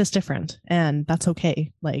it's just different and that's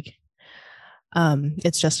okay. Like,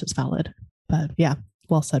 it's just as valid. But yeah,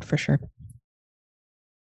 well said for sure.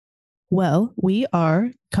 Well, we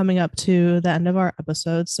are coming up to the end of our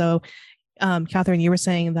episode. So, Catherine, you were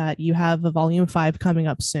saying that you have a volume 5 coming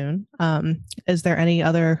up soon. Is there any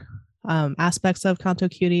other aspects of Kanto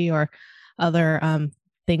Cutie or other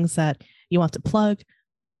things that you want to plug?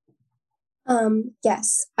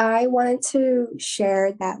 Yes, I wanted to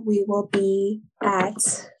share that we will be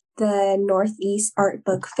at the Northeast Art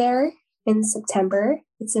Book Fair in September.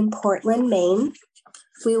 It's in Portland, Maine.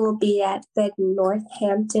 We will be at the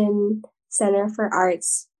Northampton Center for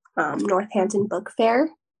Arts Northampton Book Fair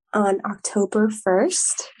on October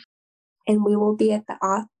 1st, and we will be at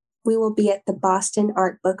the Boston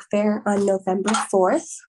Art Book Fair on November 4th.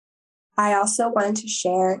 I also wanted to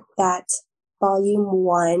share that Volume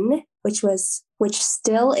 1, which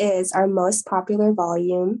still is our most popular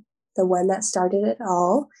volume, the one that started it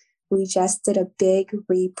all. We just did a big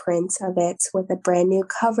reprint of it with a brand new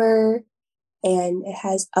cover, and it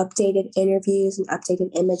has updated interviews and updated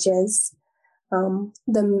images.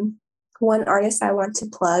 The one artist I want to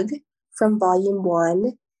plug from Volume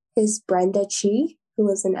 1 is Brenda Chi, who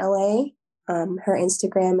lives in LA. Her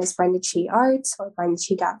Instagram is Brenda Chi Arts or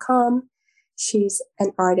BrendaChi.com. She's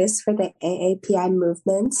an artist for the AAPI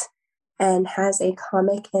movement and has a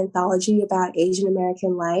comic anthology about Asian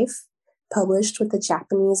American life published with the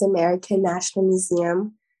Japanese American National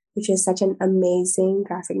Museum, which is such an amazing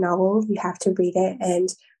graphic novel. You have to read it. And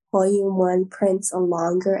Volume 1 prints a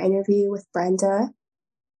longer interview with Brenda.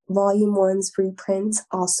 Volume 1's reprint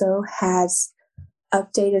also has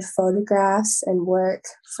updated photographs and work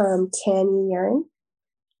from Canny Yearn.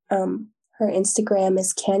 Her Instagram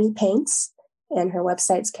is Canny Paints, and her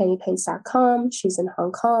website's cannypaints.com. She's in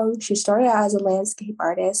Hong Kong. She started out as a landscape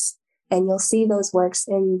artist, and you'll see those works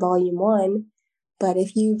in Volume 1. But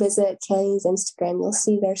if you visit Canny's Instagram, you'll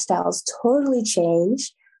see their styles totally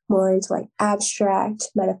change, more into like abstract,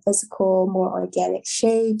 metaphysical, more organic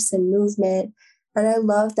shapes and movement. And I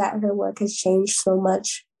love that her work has changed so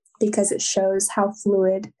much because it shows how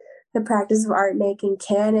fluid the practice of art making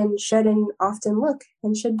can and should and often look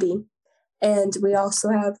and should be. And we also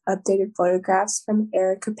have updated photographs from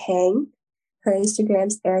Erica Pang. Her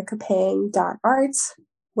Instagram's ericapang.arts.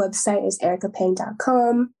 Website is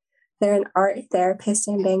ericapang.com. They're an art therapist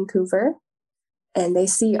in Vancouver, and they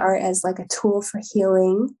see art as like a tool for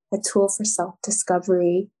healing, a tool for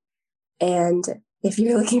self-discovery. And if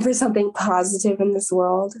you're looking for something positive in this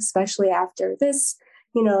world, especially after this,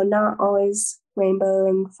 not always rainbow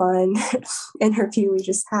and fun interview we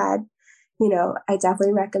just had, I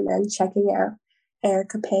definitely recommend checking out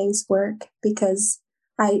Erica Pang's work because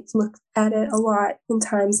I look at it a lot in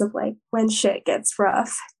times of like when shit gets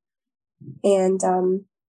rough. And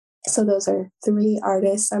so those are 3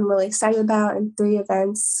 artists I'm really excited about, and 3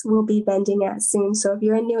 events we'll be vending at soon. So if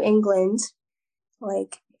you're in New England,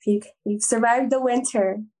 like if you've survived the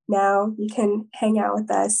winter, now you can hang out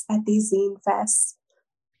with us at these zine fests.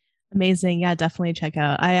 Amazing. Yeah, definitely check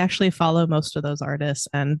out. I actually follow most of those artists,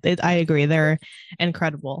 and I agree. They're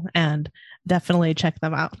incredible, and definitely check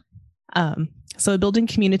them out. So building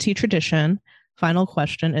community tradition, final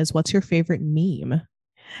question is, what's your favorite meme?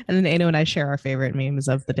 And then Anu and I share our favorite memes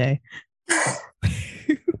of the day.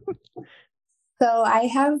 So I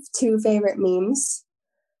have 2 favorite memes.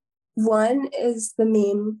 One is the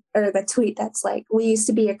meme or the tweet that's like, we used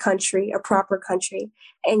to be a country, a proper country.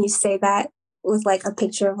 And you say that with like a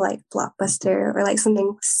picture of like Blockbuster or like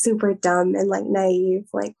something super dumb and like naive,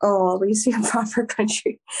 like, oh, we used to be a proper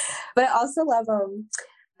country. But I also love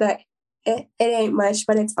the it ain't much,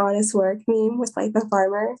 but it's honest work meme with like the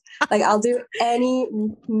farmer. Like I'll do any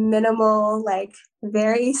minimal, like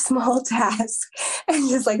very small task and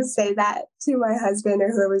just like say that to my husband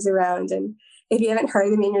or whoever's around. And if you haven't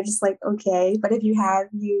heard the meme, you're just like, okay. But if you have,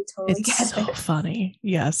 you totally get it. It's so funny.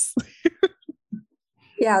 Yes.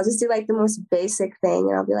 Yeah, I'll just do like the most basic thing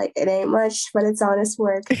and I'll be like, it ain't much, but it's honest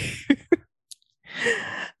work.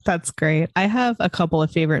 That's great. I have a couple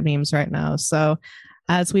of favorite memes right now. So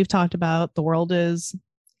as we've talked about, the world is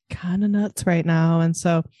kind of nuts right now. And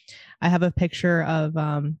so I have a picture of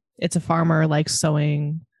it's a farmer like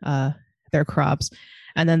sowing their crops.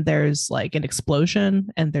 And then there's like an explosion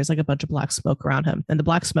and there's like a bunch of black smoke around him. And the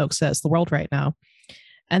black smoke says the world right now.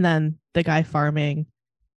 And then the guy farming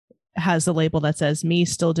has a label that says me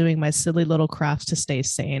still doing my silly little crafts to stay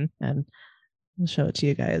sane. And I'll show it to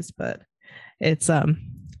you guys, but it's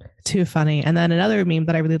too funny. And then another meme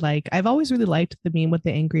that I really like, I've always really liked the meme with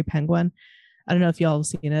the angry penguin. I don't know if y'all have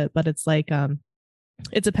seen it, but it's like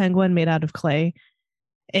it's a penguin made out of clay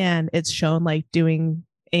and it's shown like doing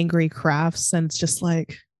angry crafts, and it's just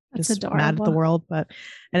like that's just adorable. Mad at the world, and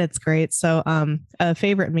it's great. So a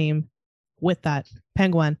favorite meme with that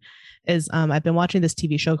penguin is I've been watching this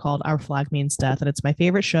TV show called Our Flag Means Death, and it's my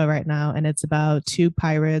favorite show right now. And it's about 2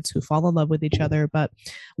 pirates who fall in love with each other, but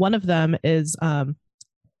one of them is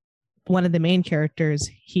one of the main characters.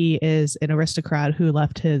 He is an aristocrat who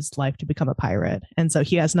left his life to become a pirate, and so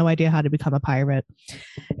he has no idea how to become a pirate.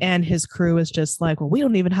 And his crew is just like, well, we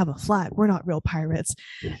don't even have a flag, we're not real pirates.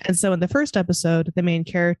 And so in the first episode, the main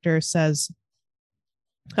character says,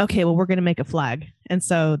 okay, well, we're going to make a flag. And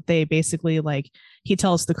so they basically like, he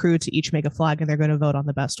tells the crew to each make a flag and they're going to vote on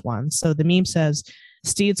the best one. So the meme says,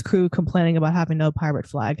 Steed's crew complaining about having no pirate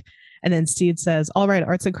flag. And then Steed says, all right,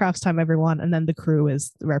 arts and crafts time, everyone. And then the crew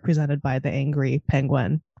is represented by the angry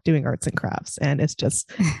penguin doing arts and crafts. And it's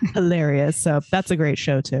just hilarious. So that's a great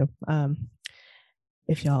show too.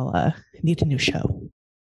 If y'all need a new show.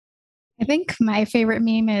 I think my favorite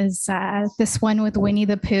meme is this one with Winnie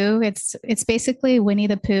the Pooh. It's basically Winnie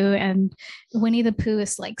the Pooh, and Winnie the Pooh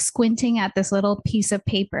is like squinting at this little piece of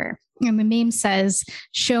paper. And the meme says,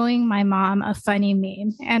 showing my mom a funny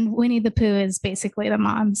meme. And Winnie the Pooh is basically the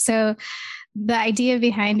mom. So the idea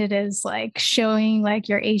behind it is like showing like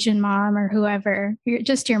your Asian mom or whoever,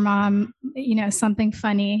 just your mom, you know, something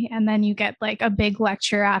funny. And then you get like a big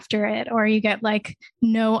lecture after it, or you get like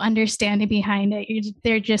no understanding behind it.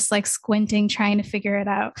 They're just like squinting, trying to figure it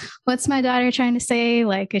out. What's my daughter trying to say?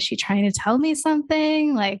 Like, is she trying to tell me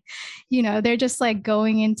something? Like, you know, they're just like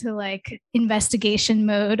going into like investigation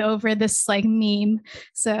mode over this like meme.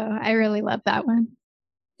 So I really love that one.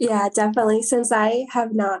 Yeah, definitely. Since I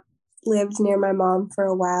have not lived near my mom for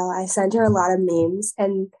a while, I send her a lot of memes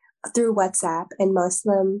and through WhatsApp, and most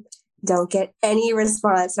of them don't get any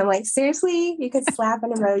response. I'm like, seriously, you could slap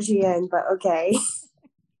an emoji in, but okay.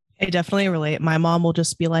 I definitely relate. My mom will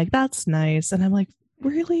just be like, that's nice. And I'm like,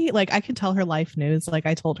 really? Like, I can tell her life news. Like,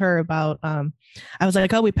 I told her about, I was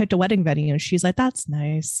like, oh, we picked a wedding venue. And she's like, that's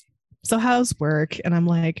nice. So how's work? And I'm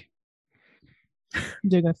like, I'm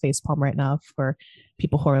doing a face palm right now for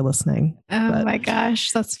people who are listening. Oh my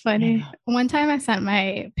gosh, that's funny. Yeah. One time I sent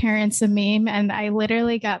my parents a meme and I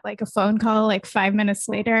literally got like a phone call like 5 minutes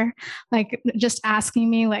later, like just asking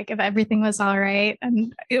me like if everything was all right.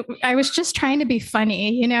 And I was just trying to be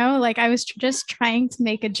funny, you know, like I was just trying to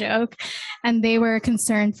make a joke and they were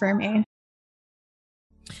concerned for me.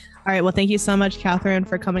 All right. Well, thank you so much, Catherine,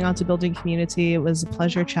 for coming on to Building Community. It was a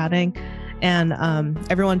pleasure chatting. And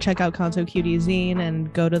everyone check out Kanto Cutie Zine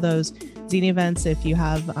and go to those zine events if you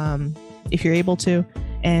have, if you're able to.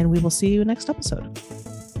 And we will see you next episode.